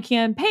worked on a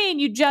campaign,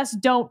 you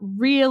just don't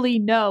really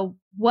know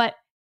what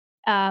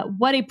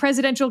a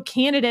presidential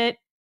candidate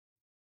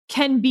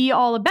can be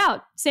all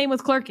about. Same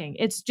with clerking.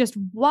 It's just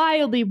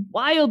wildly,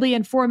 wildly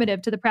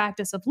informative to the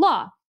practice of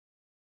law.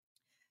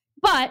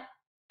 But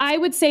I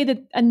would say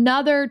that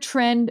another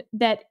trend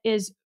that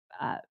is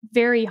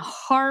very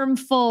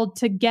harmful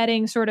to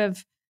getting sort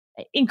of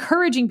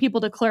encouraging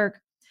people to clerk,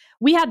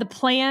 we had the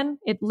plan.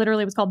 It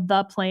literally was called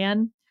The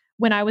Plan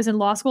when I was in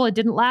law school. It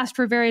didn't last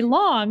for very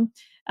long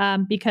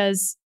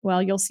because,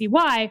 well, you'll see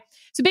why.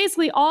 So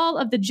basically, all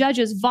of the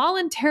judges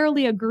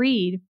voluntarily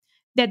agreed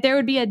that there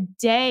would be a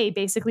day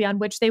basically on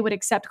which they would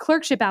accept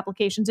clerkship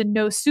applications and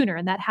no sooner.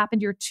 And that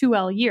happened your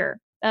 2L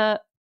year,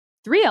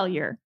 3L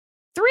year.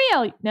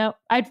 3L, no,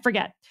 I'd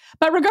forget.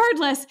 But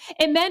regardless,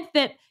 it meant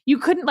that you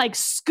couldn't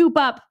scoop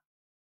up.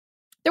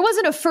 There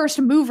wasn't a first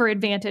mover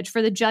advantage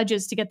for the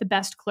judges to get the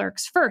best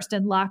clerks first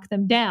and lock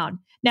them down.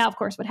 Now, of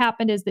course, what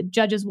happened is that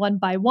judges one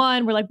by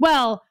one were like,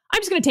 well,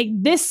 I'm just going to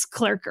take this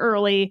clerk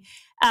early.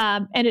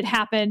 And it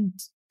happened,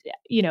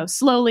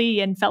 slowly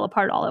and fell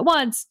apart all at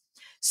once.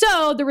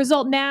 So the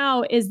result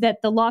now is that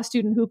the law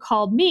student who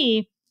called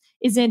me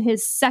is in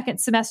his second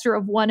semester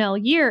of 1L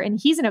year, and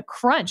he's in a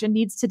crunch and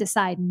needs to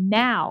decide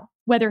now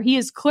whether he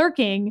is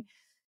clerking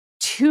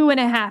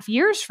 2.5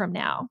 years from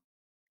now.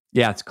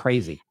 Yeah, it's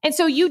crazy. And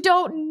so you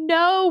don't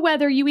know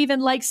whether you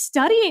even like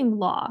studying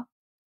law.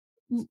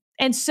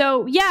 And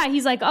so, yeah,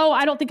 he's like, oh,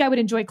 I don't think I would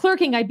enjoy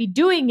clerking. I'd be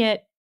doing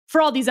it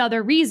for all these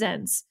other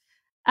reasons.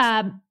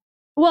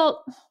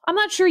 Well, I'm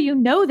not sure you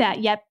know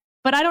that yet,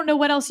 but I don't know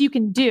what else you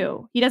can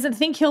do. He doesn't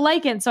think he'll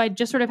like it. And so I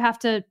just sort of have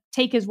to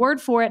take his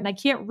word for it. And I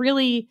can't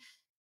really,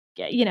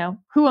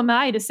 who am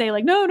I to say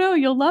no,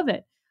 you'll love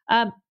it.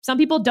 Some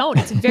people don't.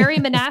 It's very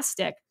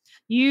monastic.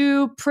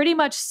 You pretty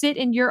much sit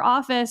in your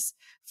office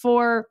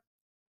for,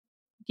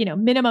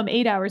 minimum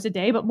 8 hours a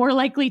day, but more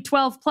likely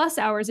 12 plus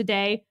hours a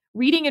day,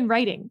 reading and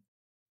writing.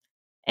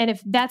 And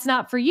if that's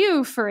not for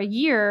you for a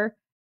year,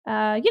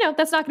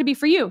 that's not going to be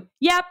for you.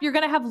 Yep, you're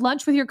going to have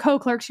lunch with your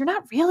co-clerks. You're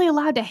not really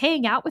allowed to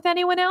hang out with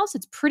anyone else.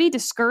 It's pretty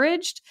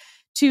discouraged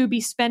to be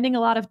spending a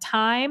lot of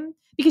time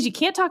because you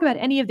can't talk about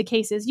any of the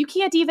cases. You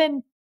can't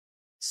even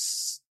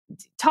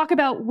talk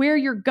about where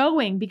you're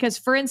going because,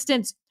 for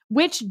instance,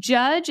 which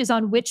judge is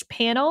on which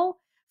panel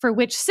for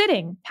which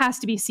sitting has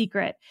to be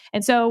secret.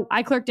 And so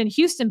I clerked in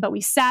Houston, but we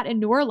sat in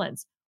New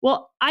Orleans.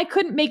 Well, I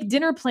couldn't make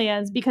dinner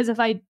plans because if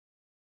I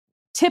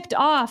tipped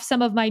off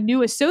some of my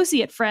new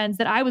associate friends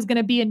that I was going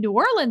to be in New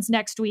Orleans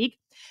next week,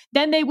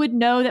 then they would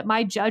know that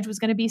my judge was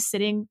going to be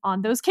sitting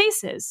on those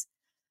cases.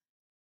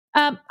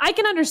 I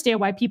can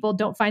understand why people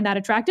don't find that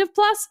attractive.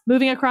 Plus,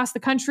 moving across the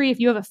country, if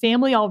you have a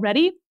family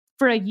already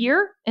for a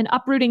year and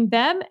uprooting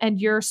them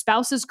and your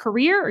spouse's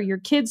career or your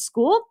kid's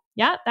school,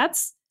 yeah,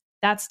 that's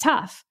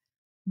tough.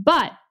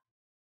 But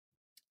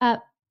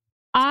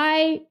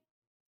I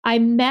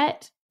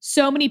met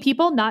so many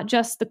people, not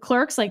just the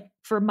clerks.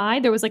 For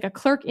mine, there was a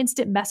clerk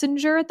instant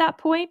messenger at that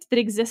point that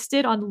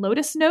existed on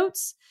Lotus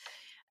Notes.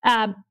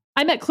 I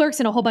met clerks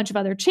in a whole bunch of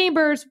other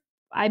chambers.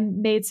 I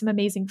made some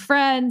amazing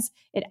friends.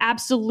 It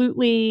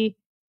absolutely,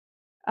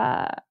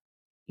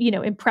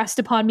 impressed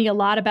upon me a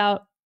lot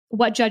about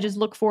what judges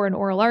look for in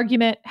oral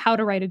argument, how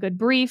to write a good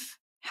brief,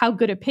 how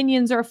good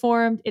opinions are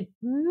formed. It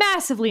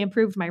massively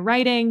improved my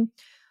writing.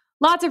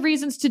 Lots of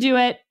reasons to do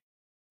it.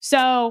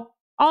 So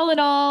all in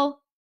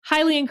all,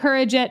 highly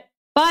encourage it.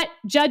 But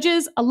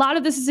judges, a lot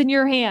of this is in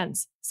your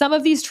hands. Some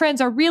of these trends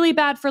are really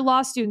bad for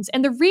law students.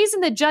 And the reason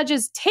that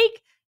judges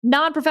take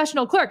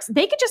non-professional clerks,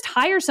 they could just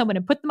hire someone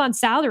and put them on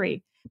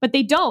salary, but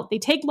they don't. They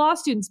take law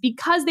students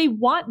because they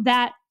want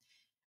that,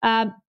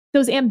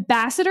 those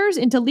ambassadors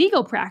into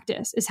legal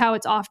practice is how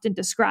it's often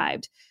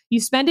described. You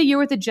spend a year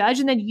with a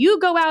judge and then you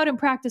go out and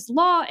practice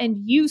law and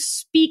you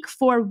speak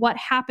for what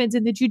happens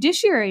in the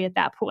judiciary at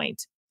that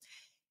point.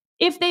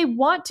 If they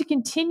want to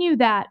continue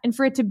that and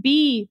for it to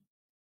be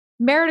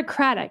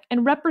meritocratic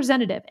and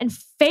representative and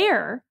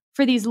fair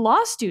for these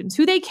law students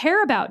who they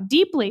care about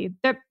deeply,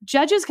 that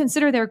judges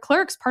consider their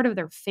clerks part of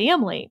their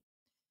family,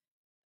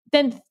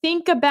 then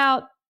think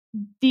about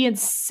the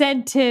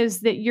incentives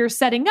that you're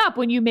setting up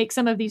when you make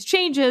some of these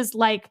changes,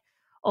 like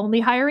only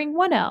hiring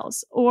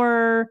 1Ls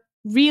or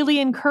really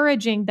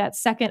encouraging that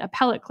second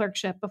appellate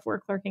clerkship before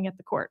clerking at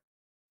the court.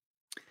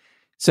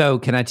 So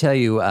can I tell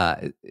you,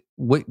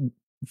 what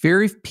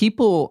very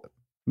people,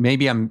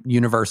 maybe I'm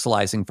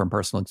universalizing from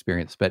personal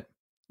experience, but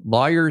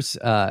lawyers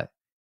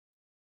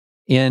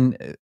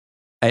in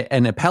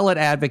an appellate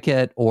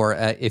advocate, or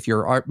if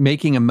you're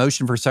making a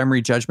motion for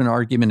summary judgment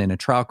argument in a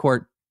trial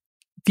court,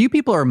 few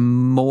people are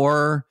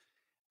more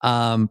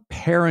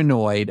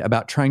paranoid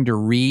about trying to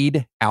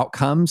read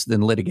outcomes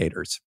than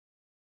litigators.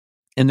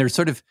 And there's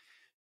sort of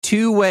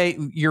two-way,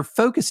 you're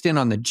focused in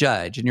on the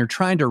judge and you're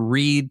trying to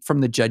read from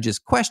the judge's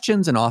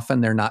questions, and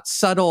often they're not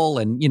subtle,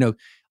 and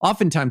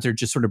oftentimes they're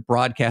just sort of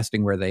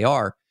broadcasting where they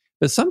are,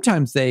 but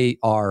sometimes they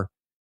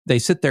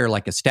sit there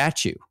like a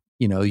statue.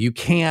 You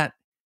can't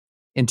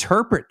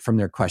interpret from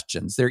their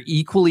questions. They're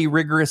equally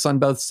rigorous on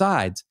both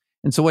sides.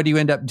 And so what do you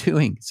end up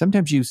doing?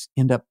 Sometimes you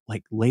end up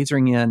like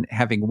lasering in,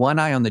 having one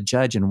eye on the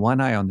judge and one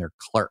eye on their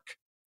clerk.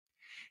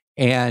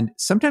 And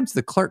sometimes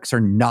the clerks are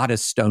not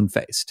as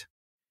stone-faced.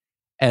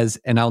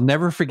 And I'll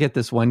never forget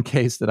this one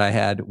case that I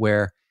had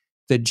where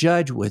the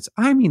judge was,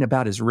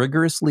 about as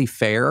rigorously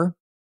fair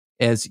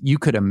as you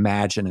could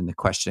imagine in the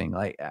questioning.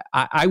 Like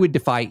I would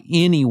defy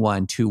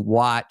anyone to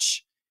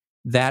watch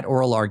that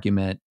oral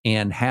argument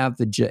and have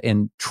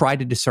and try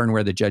to discern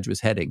where the judge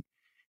was heading.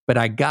 But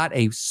I got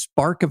a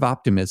spark of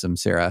optimism,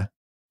 Sarah,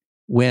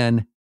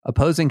 when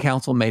opposing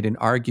counsel made an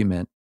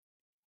argument,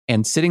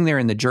 and sitting there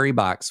in the jury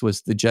box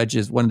was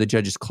one of the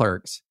judge's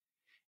clerks.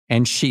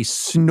 And she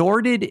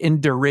snorted in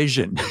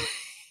derision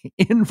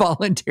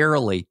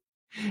involuntarily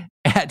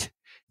at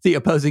the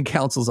opposing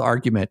counsel's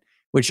argument,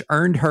 which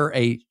earned her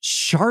a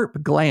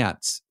sharp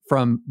glance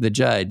from the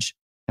judge.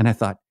 And I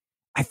thought,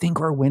 I think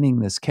we're winning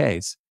this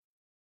case.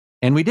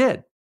 And we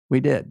did.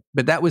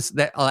 But that was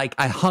that. Like,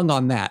 I hung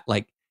on that.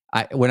 Like,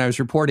 when I was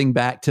reporting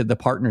back to the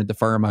partner of the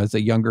firm, I was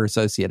a younger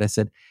associate. I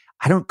said,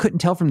 couldn't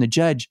tell from the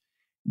judge,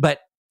 but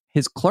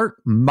his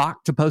clerk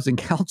mocked opposing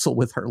counsel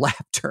with her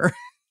laughter.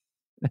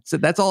 I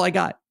said, that's all I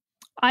got.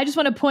 I just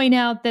want to point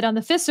out that on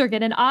the Fifth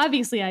Circuit, and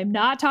obviously I'm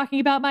not talking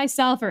about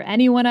myself or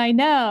anyone I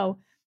know,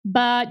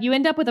 but you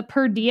end up with a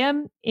per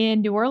diem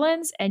in New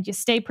Orleans and you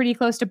stay pretty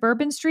close to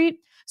Bourbon Street.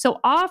 So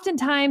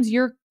oftentimes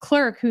your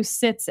clerk who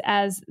sits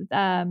as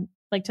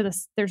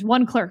there's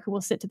one clerk who will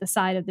sit to the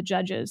side of the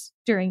judges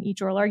during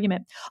each oral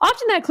argument.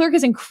 Often that clerk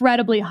is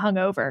incredibly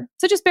hungover.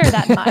 So just bear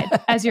that in mind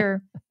as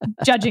you're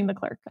judging the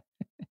clerk.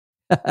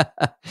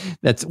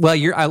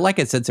 Like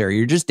I said, Sarah,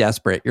 you're just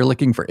desperate. You're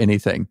looking for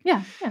anything.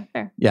 Yeah,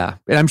 fair. Yeah.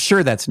 And I'm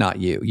sure that's not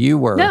you. You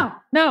were. No.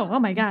 Oh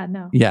my God,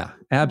 no. Yeah,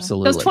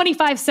 absolutely. Those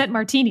 25-cent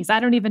martinis, I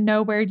don't even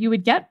know where you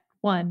would get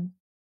one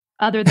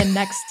other than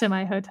next to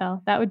my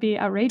hotel. That would be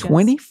outrageous.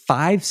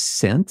 25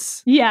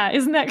 cents? Yeah,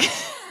 isn't that?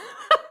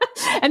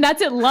 And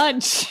that's at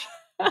lunch.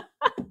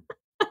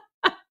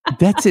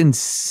 That's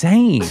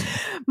insane.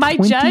 My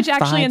judge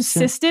actually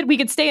insisted we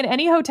could stay in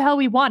any hotel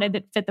we wanted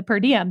that fit the per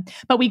diem,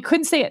 but we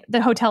couldn't stay at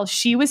the hotel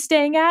she was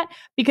staying at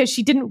because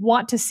she didn't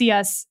want to see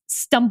us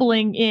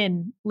stumbling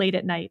in late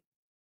at night.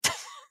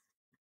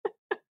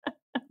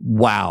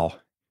 Wow.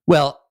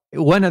 Well,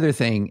 one other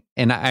thing,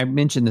 and I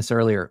mentioned this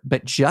earlier,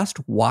 but just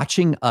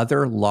watching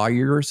other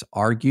lawyers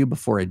argue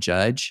before a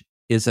judge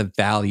is a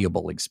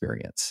valuable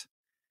experience.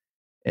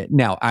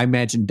 Now, I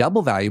imagine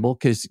double valuable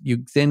because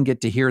you then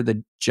get to hear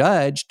the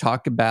judge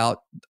talk about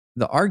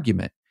the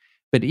argument.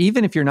 But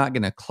even if you're not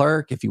going to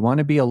clerk, if you want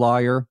to be a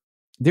lawyer,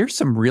 there's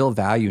some real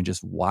value in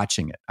just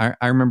watching it.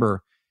 I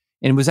remember,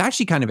 and it was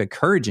actually kind of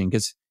encouraging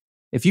because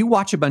if you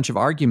watch a bunch of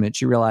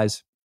arguments, you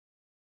realize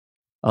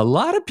a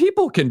lot of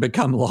people can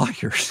become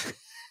lawyers.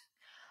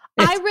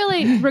 I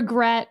really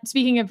regret,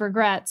 speaking of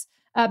regrets,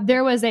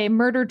 there was a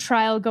murder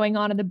trial going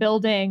on in the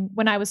building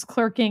when I was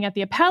clerking at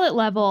the appellate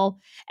level.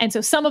 And so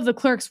some of the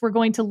clerks were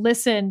going to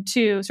listen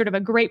to sort of a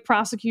great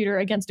prosecutor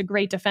against a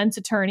great defense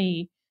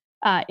attorney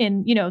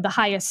in, the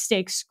highest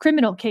stakes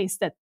criminal case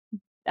that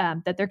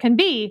there can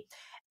be.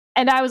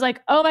 And I was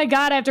like, oh my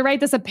God, I have to write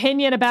this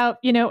opinion about,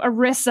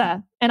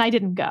 ERISA. And I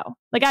didn't go.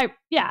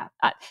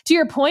 To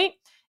your point,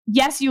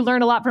 yes, you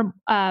learn a lot from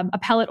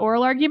appellate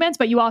oral arguments,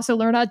 but you also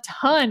learn a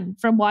ton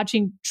from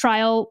watching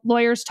trial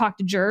lawyers talk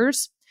to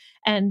jurors.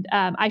 And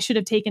I should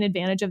have taken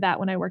advantage of that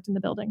when I worked in the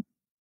building.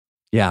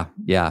 Yeah.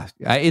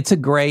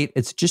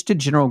 It's just a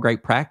general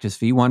great practice.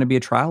 If you want to be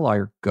a trial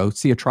lawyer, go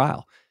see a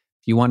trial.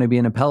 If you want to be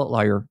an appellate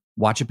lawyer,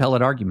 watch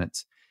appellate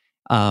arguments.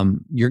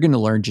 You're going to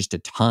learn just a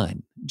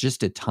ton.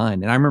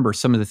 And I remember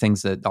some of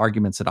the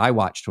arguments that I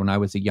watched when I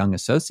was a young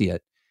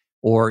associate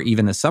or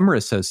even a summer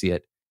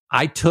associate.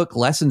 I took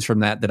lessons from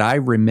that I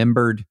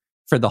remembered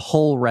for the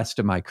whole rest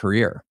of my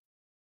career.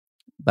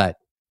 But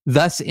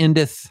thus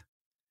endeth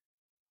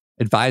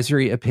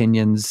Advisory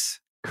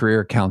Opinions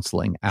Career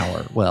Counseling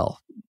Hour.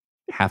 Well,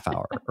 half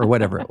hour or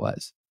whatever it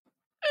was.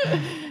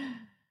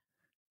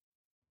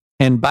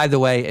 And by the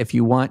way, if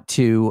you want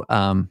to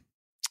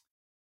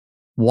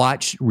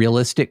watch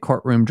realistic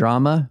courtroom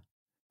drama,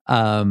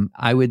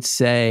 I would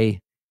say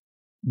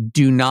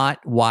do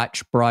not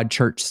watch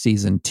Broadchurch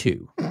Season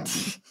 2.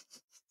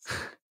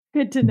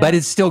 Good to know. But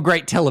it's still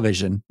great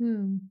television.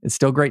 Hmm. It's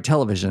still great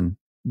television.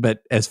 But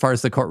as far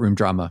as the courtroom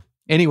drama.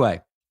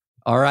 Anyway,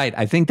 all right.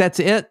 I think that's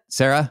it,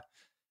 Sarah.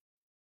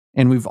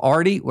 And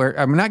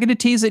I'm not going to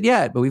tease it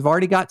yet, but we've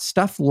already got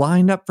stuff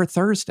lined up for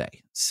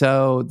Thursday.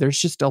 So there's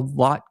just a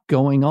lot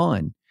going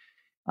on.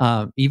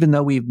 Even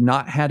though we've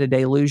not had a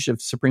deluge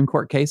of Supreme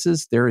Court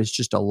cases, there is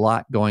just a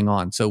lot going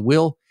on. So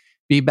we'll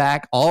be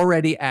back,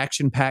 already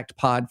action-packed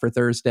pod for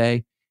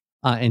Thursday.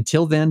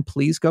 Until then,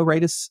 please go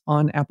rate us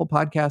on Apple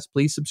Podcasts.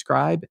 Please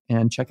subscribe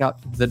and check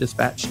out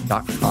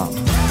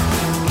thedispatch.com.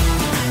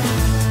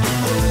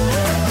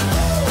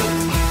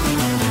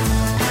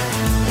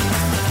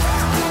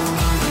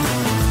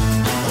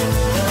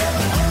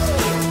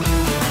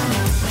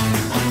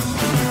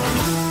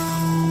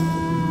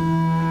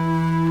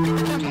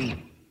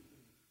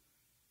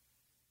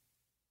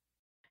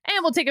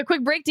 And we'll take a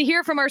quick break to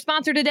hear from our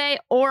sponsor today,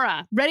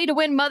 Aura. Ready to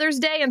win Mother's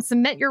Day and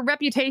cement your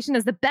reputation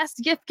as the best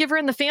gift giver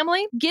in the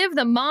family? Give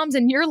the moms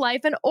in your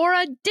life an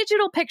Aura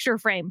digital picture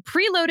frame,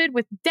 preloaded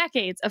with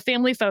decades of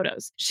family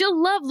photos.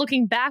 She'll love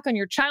looking back on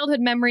your childhood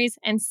memories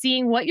and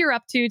seeing what you're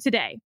up to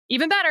today.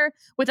 Even better,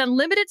 with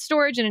unlimited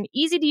storage and an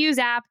easy-to-use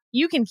app,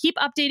 you can keep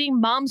updating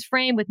Mom's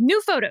frame with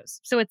new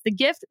photos, so it's the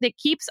gift that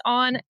keeps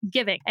on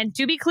giving. And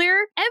to be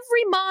clear,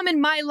 every mom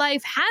in my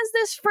life has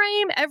this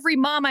frame. Every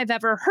mom I've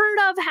ever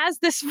heard of has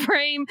this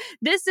frame.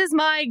 This is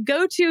my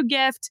go-to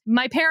gift.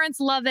 My parents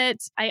love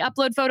it. I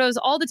upload photos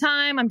all the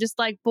time. I'm just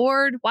like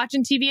bored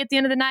watching TV at the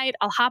end of the night.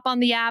 I'll hop on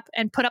the app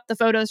and put up the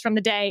photos from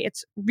the day.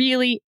 It's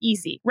really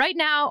easy. Right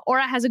now,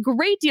 Aura has a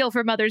great deal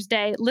for Mother's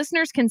Day.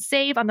 Listeners can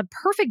save on the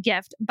perfect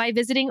gift by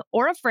visiting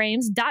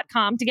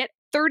auraframes.com to get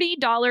 $30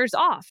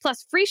 off,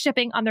 plus free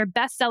shipping on their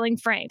best-selling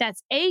frame.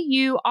 That's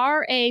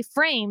AURA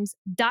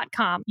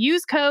frames.com.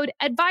 Use code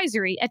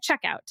ADVISORY at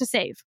checkout to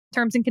save.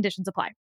 Terms and conditions apply.